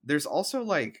there's also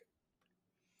like,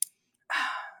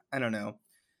 I don't know.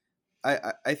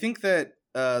 I think that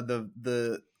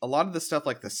the a lot of the stuff,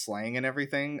 like the slang and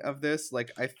everything of this, like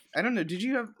I don't know, did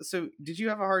you have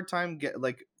a hard time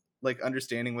like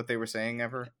understanding what they were saying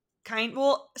ever?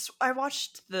 Well, so I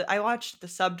watched the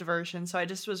subbed version, so I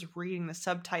just was reading the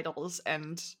subtitles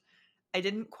and I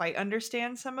didn't quite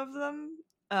understand some of them.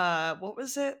 What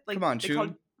was it? Like Come on,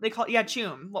 Choom. they call yeah,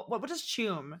 Choom. What does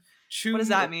Choom? Choom, What does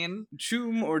that mean?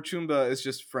 Choom or Choomba is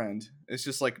just friend. It's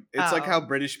just like, it's like how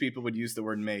British people would use the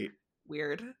word mate.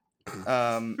 Weird.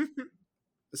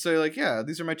 So like, yeah,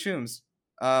 these are my chooms.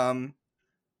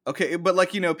 Okay, but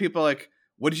like, you know, people are like,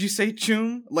 what did you say,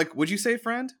 choom? Like, would you say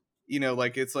friend? You know,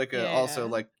 like, it's like also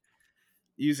like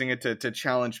using it to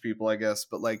challenge people, I guess.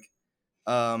 But like,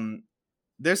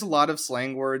 there's a lot of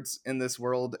slang words in this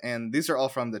world, and these are all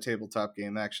from the tabletop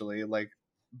game, actually. Like,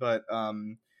 but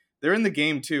they're in the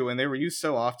game too, and they were used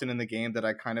so often in the game that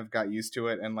I kind of got used to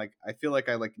it, and like, I feel like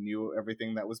I like knew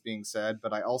everything that was being said,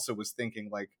 but I also was thinking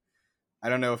like, I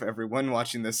don't know if everyone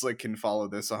watching this like can follow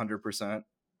this 100%.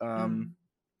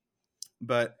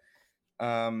 But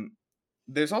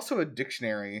there's also a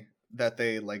dictionary that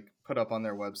they like put up on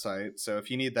their website, so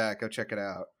if you need that, go check it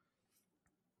out.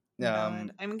 I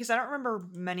mean, because I don't remember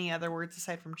many other words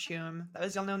aside from choom. That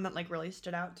was the only one that like really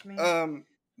stood out to me.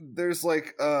 There's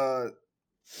like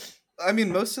I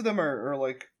mean, most of them are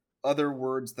like other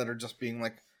words that are just being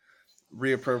like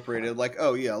reappropriated. Like,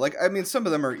 oh yeah, like, I mean, some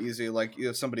of them are easy, like, you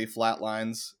know, somebody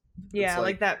flatlines. Yeah,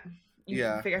 like that.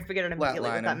 Yeah, I figured it immediately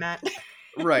what that meant.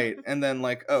 Right, and then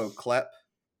like, oh, clep,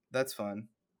 that's fun.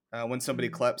 When somebody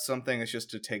cleps something, it's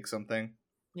just to take something.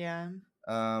 Yeah.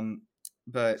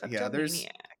 But yeah, there's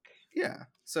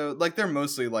so like, they're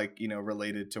mostly like, you know,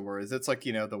 related to words. It's like,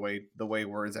 you know, the way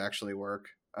words actually work.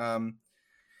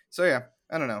 So yeah,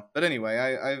 I don't know, but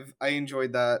anyway, I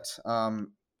enjoyed that.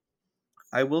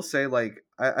 I will say, like,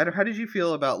 how did you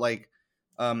feel about like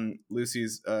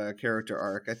Lucy's character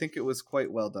arc? I think it was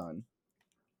quite well done.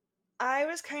 I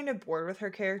was kind of bored with her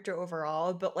character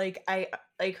overall, but like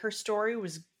her story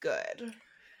was good.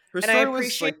 Her story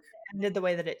was like, it ended the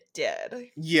way that it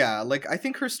did. Yeah, like, I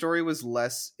think her story was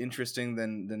less interesting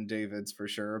than David's for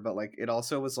sure, but like, it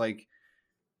also was like,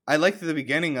 I liked the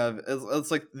beginning of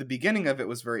it's like the beginning of it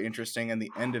was very interesting and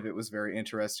the end of it was very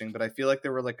interesting, but I feel like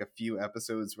there were like a few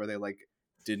episodes where they like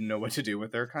didn't know what to do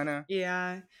with her, kind of.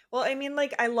 Yeah. Well, I mean,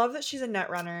 like, I love that she's a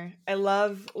netrunner. I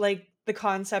love like the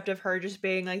concept of her just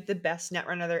being like the best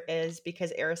netrunner there is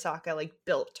because Arasaka like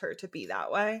built her to be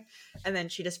that way, and then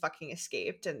she just fucking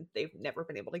escaped and they've never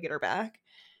been able to get her back.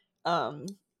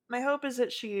 My hope is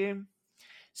that she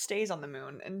stays on the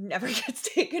moon and never gets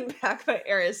taken back by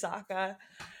Arasaka.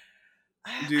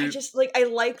 Dude. I just like, I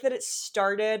like that it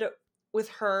started with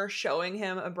her showing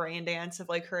him a brain dance of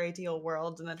like her ideal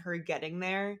world and then her getting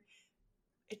there.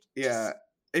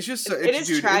 It's just it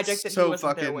is tragic that so he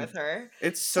wasn't fucking, there with her.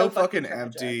 It's so fucking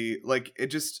empty. Like, it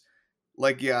just,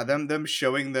 like, yeah, them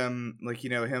showing them, like, you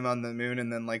know, him on the moon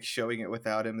and then like showing it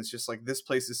without him. It's just like, this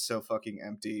place is so fucking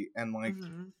empty, and like,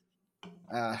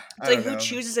 it's like, who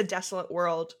chooses a desolate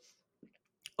world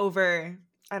over,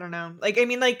 I don't know. Like, I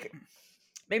mean, like,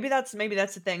 maybe that's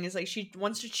the thing, is like, she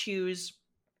wants to choose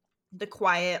the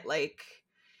quiet, like,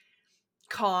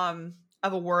 calm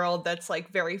of a world that's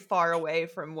like very far away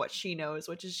from what she knows,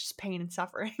 which is just pain and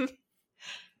suffering.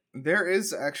 There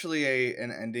is actually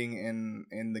an ending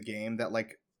in the game that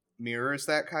like mirrors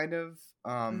that kind of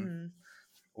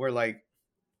where like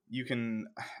you can,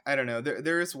 I don't know,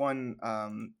 there is one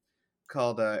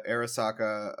called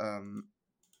Arasaka,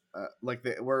 like,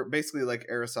 where basically like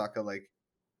Arasaka like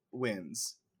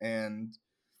wins, and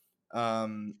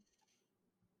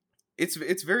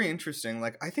it's very interesting.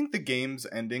 Like, I think the game's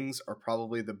endings are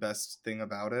probably the best thing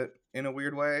about it in a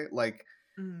weird way. Like,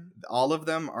 all of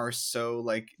them are so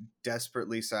like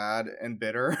desperately sad and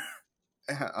bitter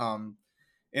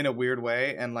in a weird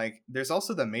way. And like, there's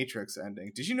also the Matrix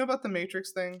ending. Did you know about the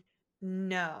Matrix thing?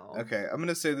 No. Okay, I'm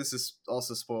gonna say this is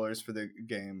also spoilers for the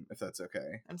game, if that's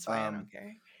okay. I'm sorry, I don't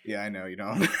care. Yeah, I know you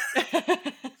don't.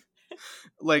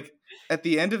 Like, at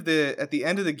the end of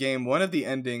the game, one of the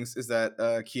endings is that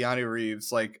Keanu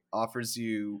Reeves like offers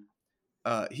you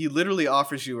he literally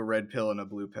offers you a red pill and a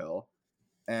blue pill,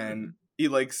 and Mm. he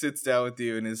like sits down with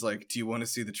you and is like, do you want to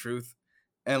see the truth?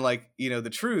 And like, the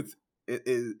truth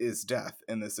is death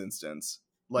in this instance.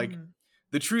 Like, Mhm.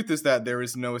 the truth is that there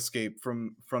is no escape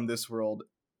from this world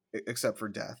except for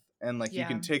death. And like, you Yeah.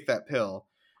 can take that pill,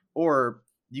 or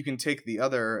you can take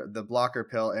the blocker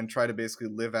pill and try to basically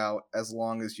live out as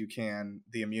long as you can,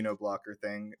 the immunoblocker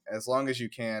thing, as long as you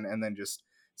can, and then just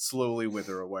slowly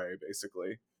wither away,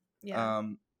 basically. Yeah.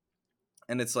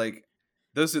 And it's like,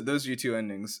 those are your two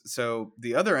endings. So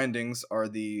the other endings are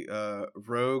the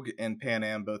Rogue and Pan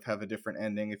Am both have a different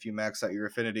ending if you max out your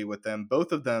affinity with them.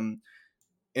 Both of them,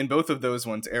 in both of those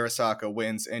ones, Arasaka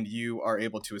wins, and you are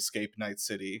able to escape Night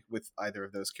City with either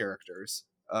of those characters.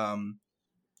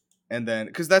 And then,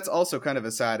 because that's also kind of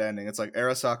a sad ending. It's like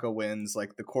Arasaka wins,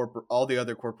 like all the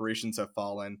other corporations have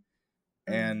fallen,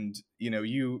 Mm. and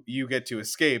you get to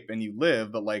escape and you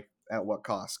live, but like at what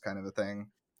cost, kind of a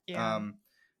thing. Yeah.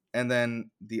 And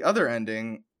then the other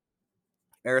ending,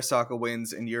 Arasaka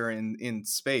wins, and you're in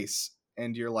space,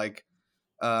 and you're like,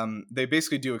 they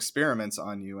basically do experiments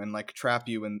on you and like trap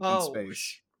you in Oh,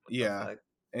 space. what the Yeah, fuck?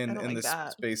 I don't in like this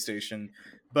that. space station.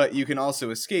 But you can also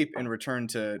escape and return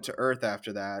to Earth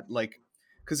after that, like,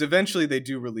 because eventually they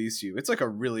do release you. It's like a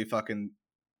really fucking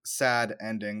sad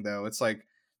ending, though. It's like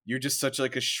you're just such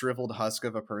like a shriveled husk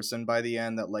of a person by the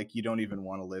end that like you don't even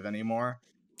want to live anymore.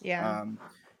 Yeah.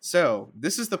 So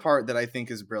this is the part that I think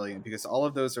is brilliant, because all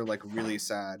of those are like really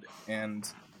sad, and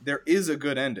there is a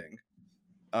good ending,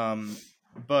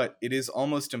 but it is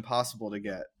almost impossible to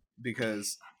get,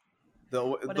 because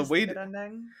What the is the way good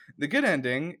ending? the good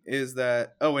ending is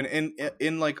that, and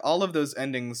in like all of those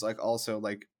endings, like also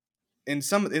like in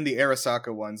the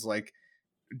Arasaka ones, like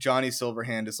Johnny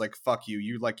Silverhand is like, fuck you,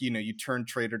 you like, you turn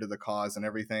traitor to the cause and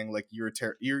everything, like you're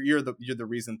the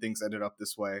reason things ended up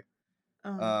this way.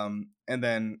 Oh. And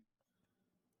then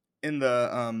in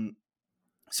the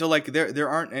so like there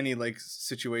aren't any like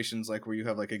situations like where you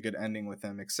have like a good ending with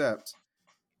them, except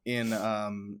in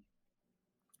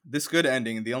this good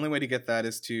ending. The only way to get that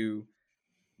is to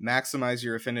maximize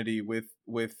your affinity with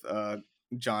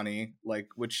Johnny, like,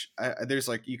 which there's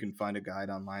like, you can find a guide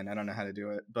online, I don't know how to do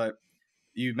it, but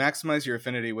you maximize your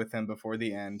affinity with him before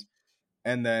the end,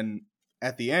 and then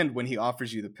at the end when he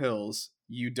offers you the pills,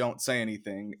 you don't say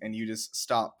anything, and you just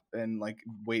stop and like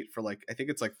wait for like, I think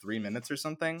it's like 3 minutes or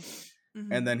something.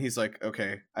 And Mhm. then he's like,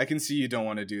 okay, I can see you don't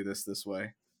want to do this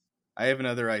way, I have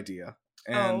another idea.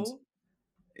 And Oh.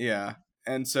 yeah,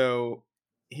 and so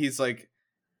he's like,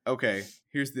 okay,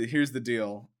 here's the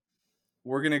deal,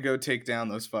 we're gonna go take down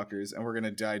those fuckers, and we're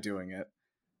gonna die doing it.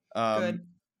 um Good.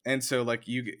 and so like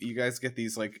you guys get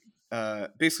these like,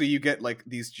 basically you get like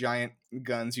these giant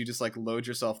guns, you just like load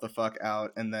yourself the fuck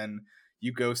out, and then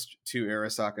you go to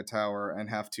Arasaka Tower and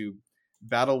have to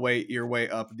your way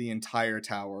up the entire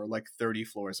tower, like 30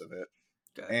 floors of it.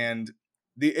 Good. And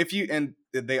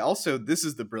they also, this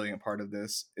is the brilliant part of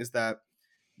this, is that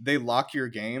they lock your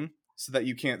game so that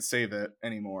you can't save it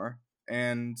anymore.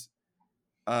 And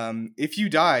if you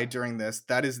die during this,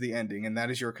 that is the ending, and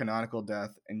that is your canonical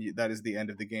death, and that is the end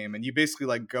of the game, and you basically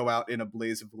like go out in a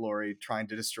blaze of glory trying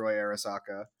to destroy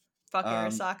Arasaka. Fuck um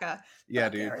Arasaka. yeah,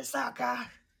 Fuck dude. Arasaka.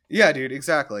 Yeah, dude,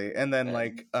 exactly. And then Good.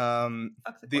 like,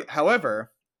 Fuck the the corp.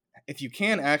 however, if you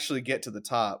can actually get to the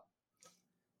top,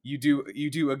 you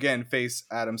do again face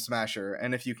Adam Smasher,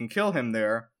 and if you can kill him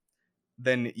there,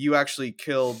 then you actually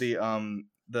kill the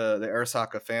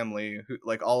Arasaka family, who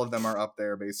like all of them are up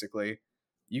there basically.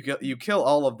 You kill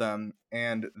all of them,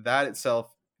 and that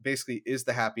itself basically is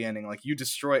the happy ending. Like, you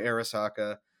destroy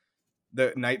Arasaka,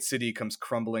 the Night City comes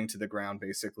crumbling to the ground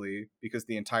basically, because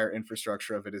the entire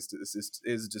infrastructure of it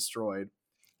is destroyed.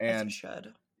 As it And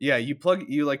should. yeah,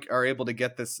 you like are able to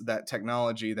get that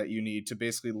technology that you need to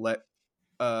basically let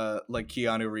like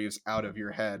Keanu Reeves out of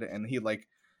your head, and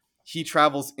he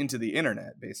travels into the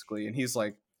internet basically, and he's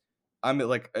like, I'm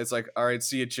like, it's like, all right,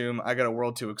 see you, Choom, I got a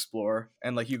world to explore.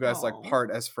 And like, you guys like Oh.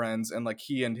 part as friends, and like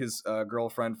he and his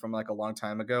girlfriend from like a long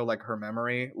time ago, like her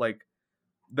memory, like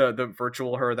the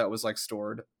virtual her that was like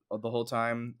stored the whole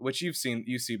time, which you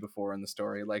see before in the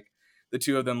story, like the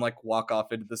two of them like walk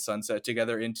off into the sunset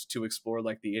together to explore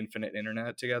like the infinite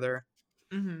internet together.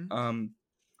 Mm-hmm. um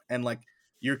and like,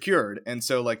 you're cured, and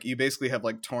so like you basically have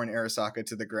like torn Arasaka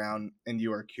to the ground, and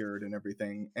you are cured and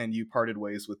everything, and you parted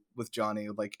ways with Johnny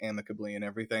like amicably and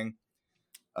everything.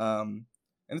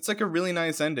 And it's like a really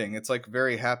nice ending, it's like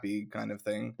very happy kind of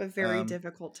thing. But very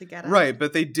difficult to get at. Right,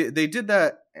 but they did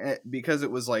that because it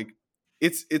was like,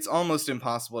 it's almost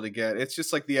impossible to get. It's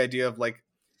just like the idea of like,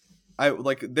 I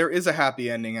like, there is a happy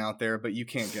ending out there, but you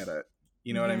can't get it,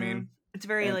 you know what I Yeah. mean? It's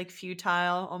very And like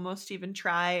futile almost to even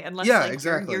try unless yeah, like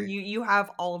exactly. you have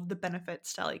all of the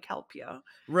benefits to like help you.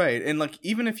 Right. And like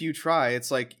even if you try, it's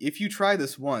like if you try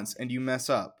this once and you mess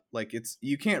up, like it's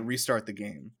you can't restart the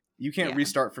game. You can't Yeah.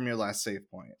 restart from your last save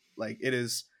point. Like that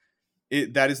is the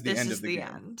This end of is the the game.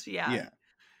 end. Yeah. Yeah.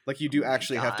 Like you Oh do my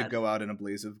actually have to god. go out in a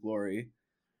blaze of glory,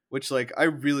 which like I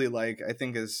really like. I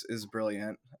think is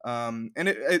brilliant. And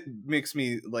it makes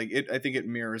me like it. I think it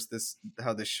mirrors this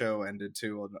how this show ended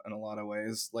too in a lot of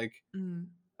ways. Like Mm,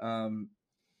 um,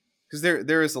 because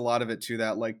there is a lot of it to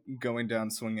that, like going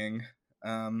down swinging,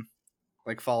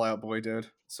 like Fallout Boy did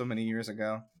so many years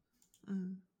ago.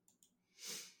 mm.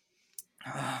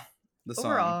 The song.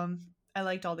 Overall, I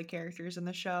liked all the characters in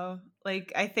the show.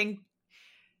 Like I think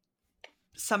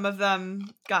some of them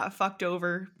got fucked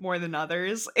over more than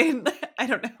others, and I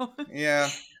don't know. Yeah.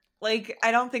 Like I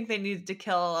don't think they needed to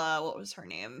kill what was her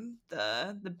name?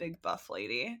 The big buff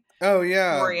lady. Oh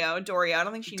yeah, Dorio. I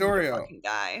don't think she needed to Dorio. fucking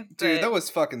die. Dude, that was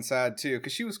fucking sad too,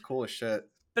 because she was cool as shit.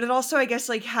 But it also I guess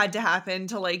like had to happen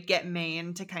to like get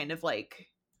Maine to kind of like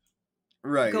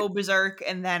Right. go berserk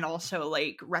and then also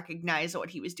like recognize that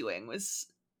what he was doing was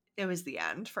it was the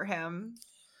end for him.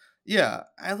 Yeah.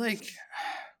 I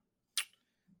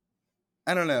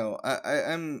don't know.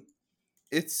 I'm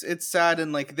it's sad,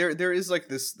 and like there is like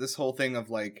this whole thing of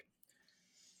like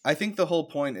I think the whole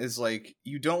point is like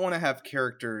you don't want to have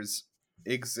characters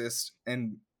exist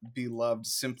and be loved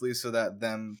simply so that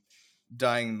them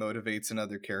dying motivates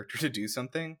another character to do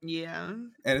something. Yeah.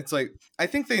 And it's like I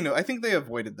think they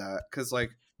avoided that cuz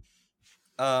like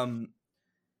um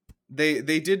they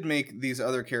did make these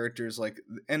other characters like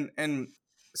and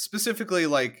specifically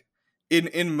like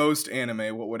in most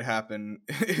anime what would happen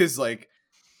is like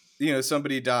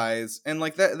somebody dies, and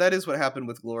like that is what happened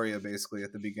with Gloria basically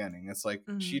at the beginning. It's like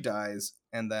she Mhm. dies,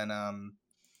 and then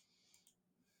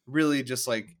really just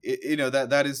like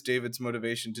that is David's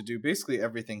motivation to do basically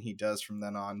everything he does from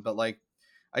then on. But like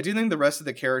I do think the rest of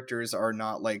the characters are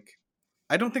not like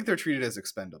I don't think they're treated as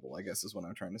expendable, I guess is what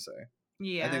I'm trying to say.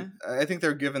 Yeah. I think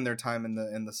they're given their time in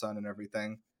the sun and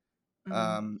everything. Mhm.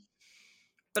 um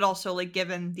But also like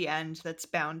given the end that's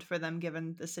bound for them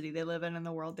given the city they live in and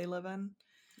the world they live in.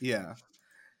 yeah,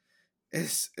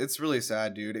 it's really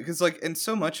sad, dude, because like and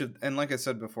so much of and like I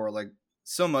said before, like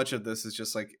so much of this is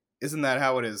just like isn't that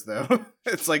how it is though?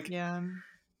 It's like Yeah.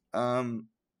 um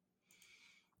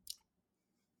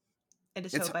I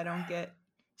just it's hope I don't get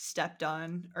stepped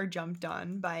on or jumped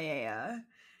on by a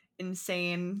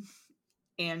insane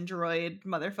android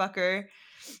motherfucker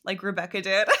like Rebecca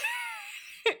did.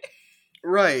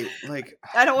 right, like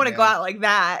I don't want to go man, out like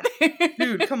that.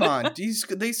 dude, come on,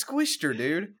 they squished her,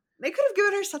 dude. They could have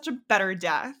given her such a better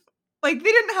death. Like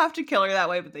they didn't have to kill her that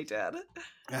way, but they did.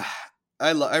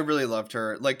 I really loved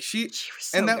her, like She was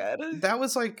so and good. that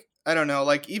was like I don't know,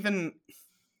 like even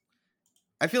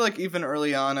I feel like even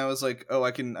early on I was like, oh,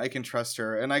 I can trust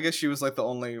her, and I guess she was like the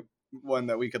only one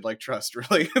that we could like trust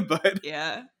really. But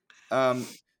Yeah. dude,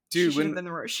 She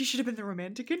should have been the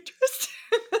romantic interest.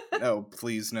 oh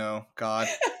please no, God,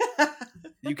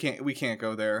 we can't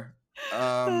go there.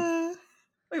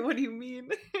 Wait, what do you mean?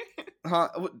 Huh,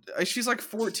 she's like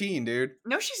 14, dude.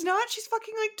 No, she's not. She's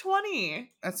fucking like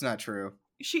 20. That's not true.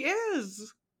 She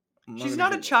is. I'm She's gonna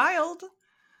not a Google it. child.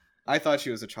 I thought she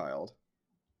was a child.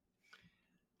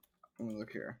 Let me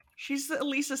look here. She's at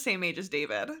least the same age as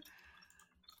David.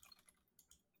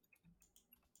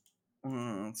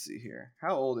 Let's see here.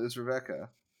 How old is Rebecca?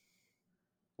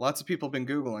 Lots of people been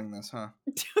Googling this, huh?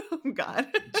 Oh God.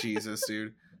 Jesus,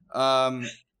 dude.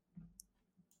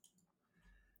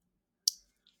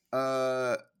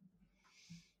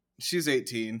 She's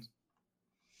 18.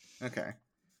 Okay.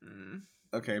 Mm.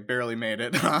 Okay, barely made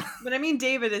it. But I mean,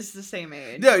 David is the same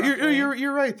age. Yeah, roughly.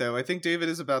 you're right though. I think David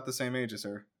is about the same age as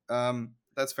her.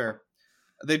 That's fair.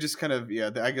 They just kind of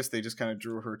I guess they just kind of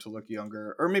drew her to look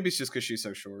younger, or maybe it's just because she's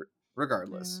so short.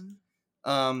 Regardless,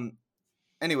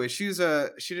 anyway, she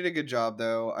did a good job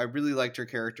though. I really liked her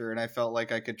character, and I felt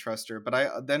like I could trust her.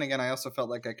 But then again, I also felt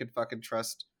like I could fucking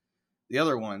trust the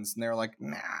other ones, and they're like,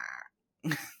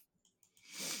 nah.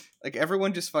 Like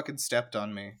everyone just fucking stepped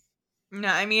on me. No,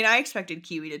 I mean, I expected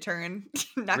Kiwi to turn.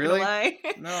 Not Really? gonna lie.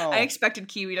 No. I expected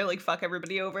Kiwi to like fuck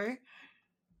everybody over.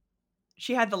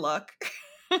 She had the look.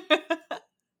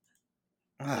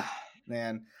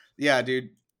 Man, yeah, dude,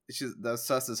 she's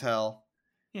sus as hell.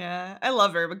 Yeah, I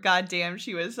love her, but goddamn,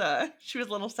 she was a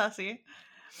little sussy.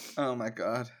 Oh my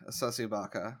god, a sussy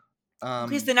baka.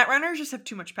 Because the Netrunners just have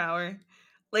too much power.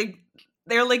 Like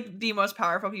they're like the most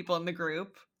powerful people in the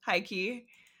group. High key.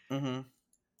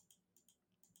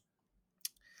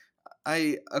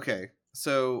 Okay,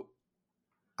 so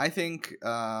I think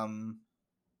the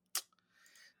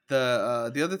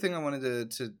other thing I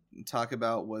wanted to talk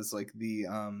about was like the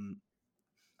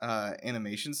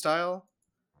animation style,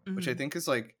 which I Mhm. think is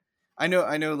like I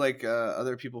know like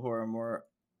other people who are more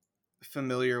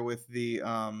familiar with the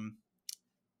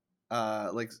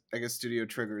like I guess Studio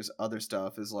Trigger's other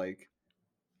stuff is like,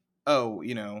 oh,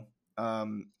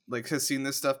 like has seen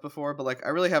this stuff before, but like I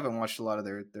really haven't watched a lot of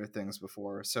their things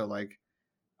before. So like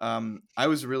I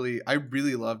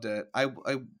really loved it. I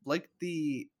like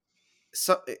the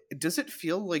so does it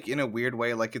feel like in a weird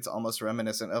way like it's almost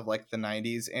reminiscent of like the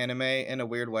 90s anime in a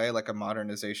weird way, like a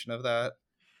modernization of that?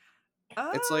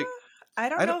 Uh, It's like I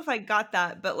don't I don't know if I got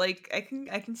that, but like I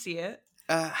can see it.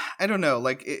 I don't know,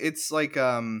 like it's like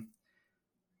some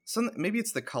maybe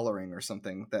it's the coloring or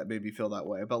something that made me feel that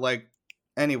way, but like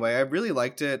anyway, I really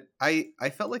liked it. I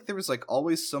felt like there was like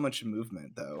always so much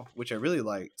movement though, which I really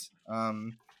liked.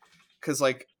 Cuz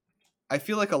like I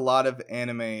feel like a lot of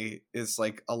anime is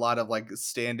like a lot of like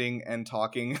standing and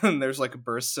talking and there's like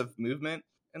bursts of movement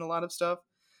in a lot of stuff.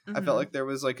 I felt Mhm. like there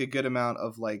was like a good amount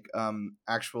of like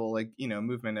actual like,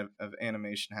 movement of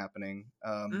animation happening.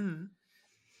 Mhm.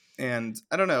 And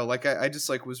I don't know, like I just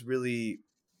like was really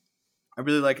I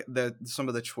really like the some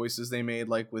of the choices they made,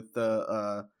 like with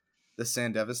the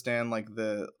Sandevistan, like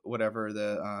the whatever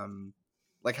the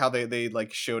like how they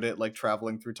like showed it like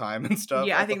traveling through time and stuff.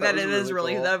 Yeah, I I thought think that that was it is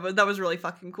really really cool. that was really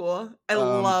fucking cool. I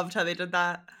Um, loved how they did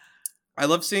that. I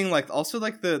love seeing like also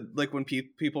like the like when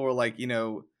people were like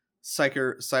cyber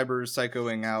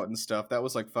psychoing out and stuff. That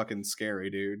was like fucking scary,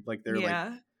 dude. Like they're like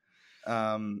Yeah.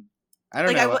 um I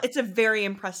don't Like know. it's a very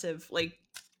impressive like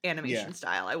Yeah, animation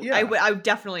style. yeah, I would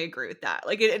definitely agree with that.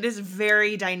 Like it is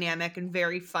very dynamic and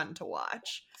very fun to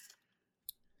watch.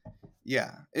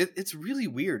 yeah. It's really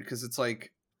weird because it's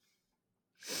like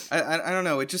I don't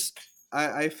know. It just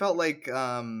I felt like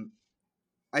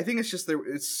I think it's just there.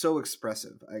 It's so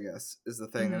expressive, I guess, is the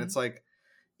thing, and it's Mhm. like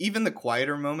even the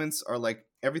quieter moments are like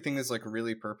everything is like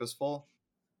really purposeful,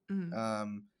 Mhm.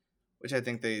 um, which I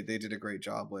think they did a great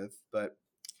job with. But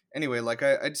anyway, like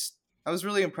I was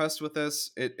really impressed with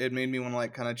this. It made me want to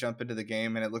like kind of jump into the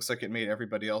game, and it looks like it made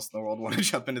everybody else in the world want to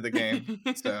jump into the game.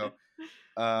 So,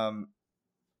 um,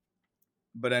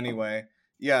 but anyway,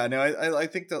 yeah, no, I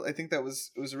think that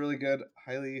was it was really good.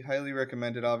 Highly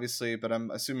recommended, obviously. But I'm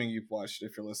assuming you've watched it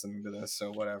if you're listening to this,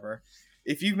 so whatever.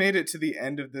 If you've made it to the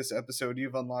end of this episode,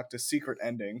 you've unlocked a secret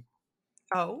ending.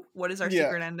 Oh, what is our Yeah,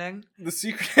 secret ending? the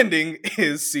secret ending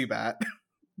is Seabat.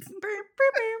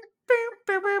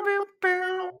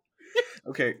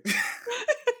 Okay,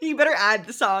 You better add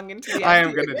the song into the I end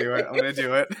am gonna do it. I'm gonna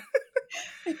do it.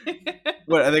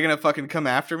 What are they gonna fucking come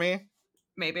after me?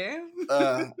 Maybe.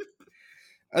 Uh,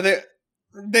 are they?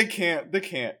 They can't. They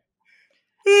can't.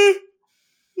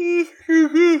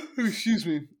 Excuse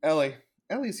me, Ellie.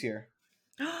 Ellie's here.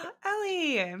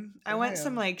 Ellie, I Say hi, want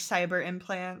some Ellie. like cyber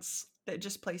implants that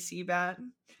just play Seabat.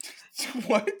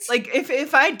 What? Like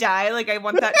if I die, like I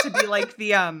want that to be like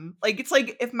the like it's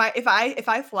like if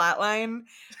I flatline,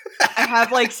 I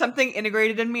have like something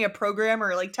integrated in me, a program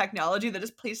or like technology that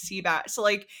just plays Seabat. So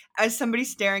like as somebody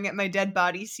staring at my dead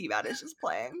body, Seabat is just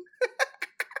playing.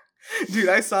 Dude,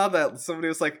 I saw that somebody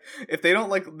was like, if they don't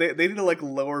like, they need to like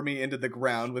lower me into the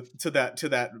ground with to that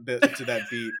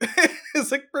beat. It's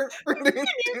like,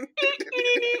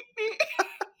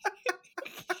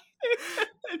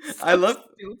 It's I so love, I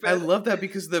stupid. love that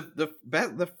because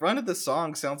the front of the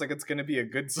song sounds like it's gonna be a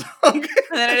good song. And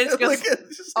then it just Like goes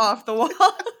it's just, off the wall.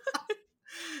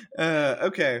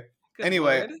 okay. Good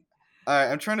Anyway, lord.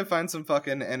 I'm trying to find some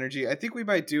fucking energy. I think we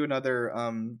might do another.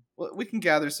 We can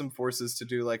gather some forces to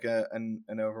do like an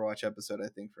Overwatch episode. I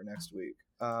think for next week.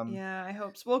 Yeah, I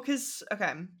hope so. Well, Because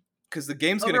the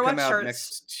game's gonna come Overwatch out starts.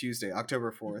 next Tuesday,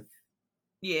 October 4th.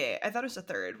 Yeah, I thought it was the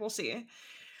third. We'll see.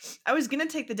 I was gonna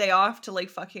take the day off to like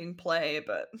fucking play,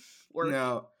 but work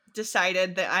No,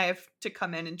 decided that I have to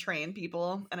come in and train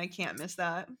people, and I can't miss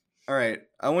that. all right.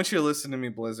 I want you to listen to me,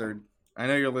 Blizzard. I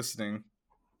know you're listening.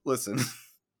 Listen.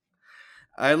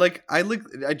 I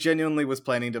genuinely was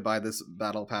planning to buy this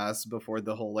battle pass before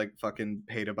the whole like fucking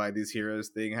pay to buy these heroes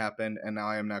thing happened, and now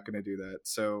I am not going to do that.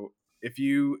 So if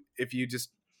you just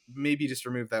maybe just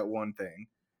remove that one thing,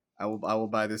 I will buy I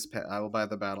will buy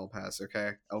the battle pass.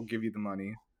 Okay, I'll give you the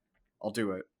money. I'll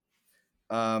do it.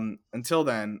 Until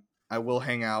then, I will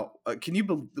hang out.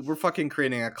 We're fucking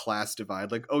creating a class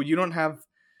divide. Like, oh, you don't have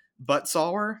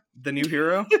Buttsawer, the new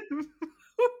hero?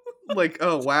 Like,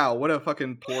 oh wow, what a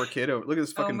fucking poor kid. Look at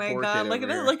this Oh fucking my poor kid god, over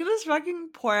here. look at this fucking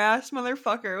poor ass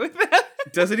motherfucker with that.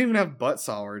 Doesn't even have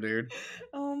Buttsawer, dude.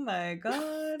 Oh my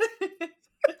god.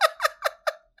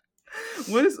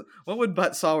 What would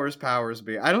Butt Saw's powers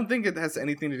be? I don't think it has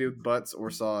anything to do with butts or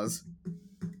saws.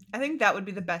 I think that would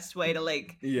be the best way to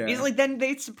like. Yeah. Because like then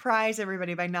they'd surprise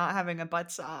everybody by not having a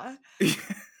butt saw.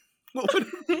 What would-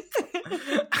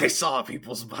 I saw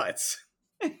people's butts.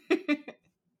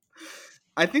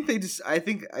 I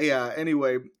think yeah,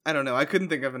 anyway, I don't know. I couldn't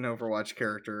think of an Overwatch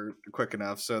character quick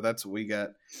enough, so that's what we get.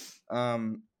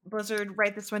 Blizzard,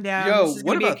 write this one down. Yo, This is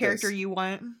what gonna be a about character this? you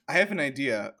want. I have an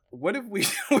idea. What if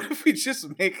we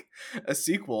just make a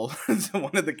sequel to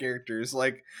one of the characters?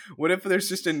 Like, what if there's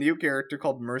just a new character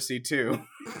called Mercy 2?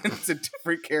 And it's a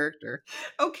different character.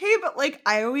 Okay, but like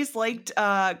I always liked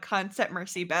Concept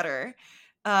Mercy better.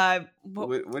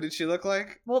 What did she look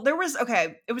like? Well,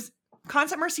 it was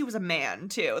Concept Mercy was a man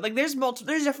too. Like there's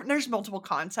multiple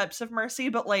concepts of Mercy,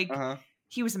 but like Uh-huh.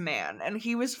 he was a man and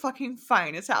he was fucking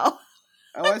fine as hell.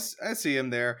 Oh, I see him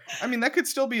there. I mean, that could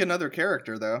still be another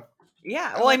character, though.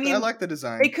 Yeah, well, I mean, I like the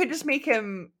design. they could just make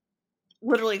him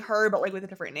literally her, but like with a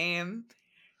different name.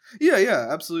 Yeah,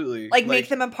 absolutely. Like make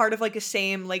them a part of like a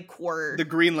same like core. The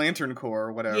Green Lantern Corps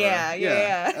or whatever.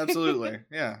 Yeah. Absolutely.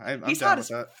 Yeah, I'm He's down hot with as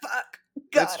that. fuck.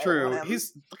 God, That's I true. want him.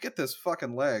 Look at this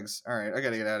fucking legs. All right, I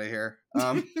gotta get out of here.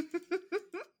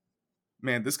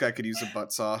 Man, this guy could use a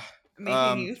butt saw.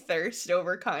 Making you thirst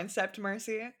over Concept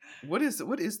Mercy. What is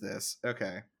this?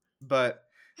 Okay, but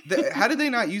how did they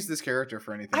not use this character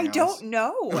for anything? I else? don't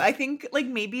know. I think like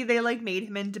maybe they like made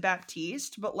him into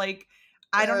Baptiste, but like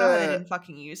I don't know how they didn't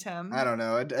fucking use him. I don't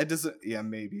know. It doesn't. Yeah,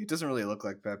 maybe it doesn't really look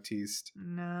like Baptiste.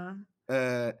 No.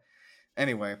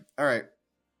 Anyway, all right.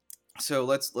 So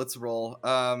let's roll.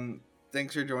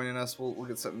 Thanks for joining us. We'll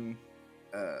get something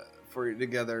for you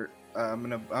together.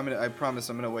 I promise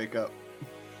I'm gonna wake up.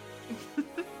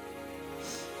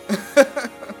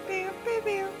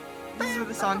 This is where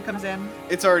the song comes in.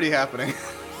 It's already happening.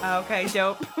 Okay,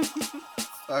 dope.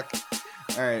 Fuck.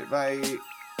 All right, bye.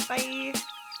 Bye.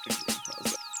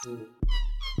 Mm.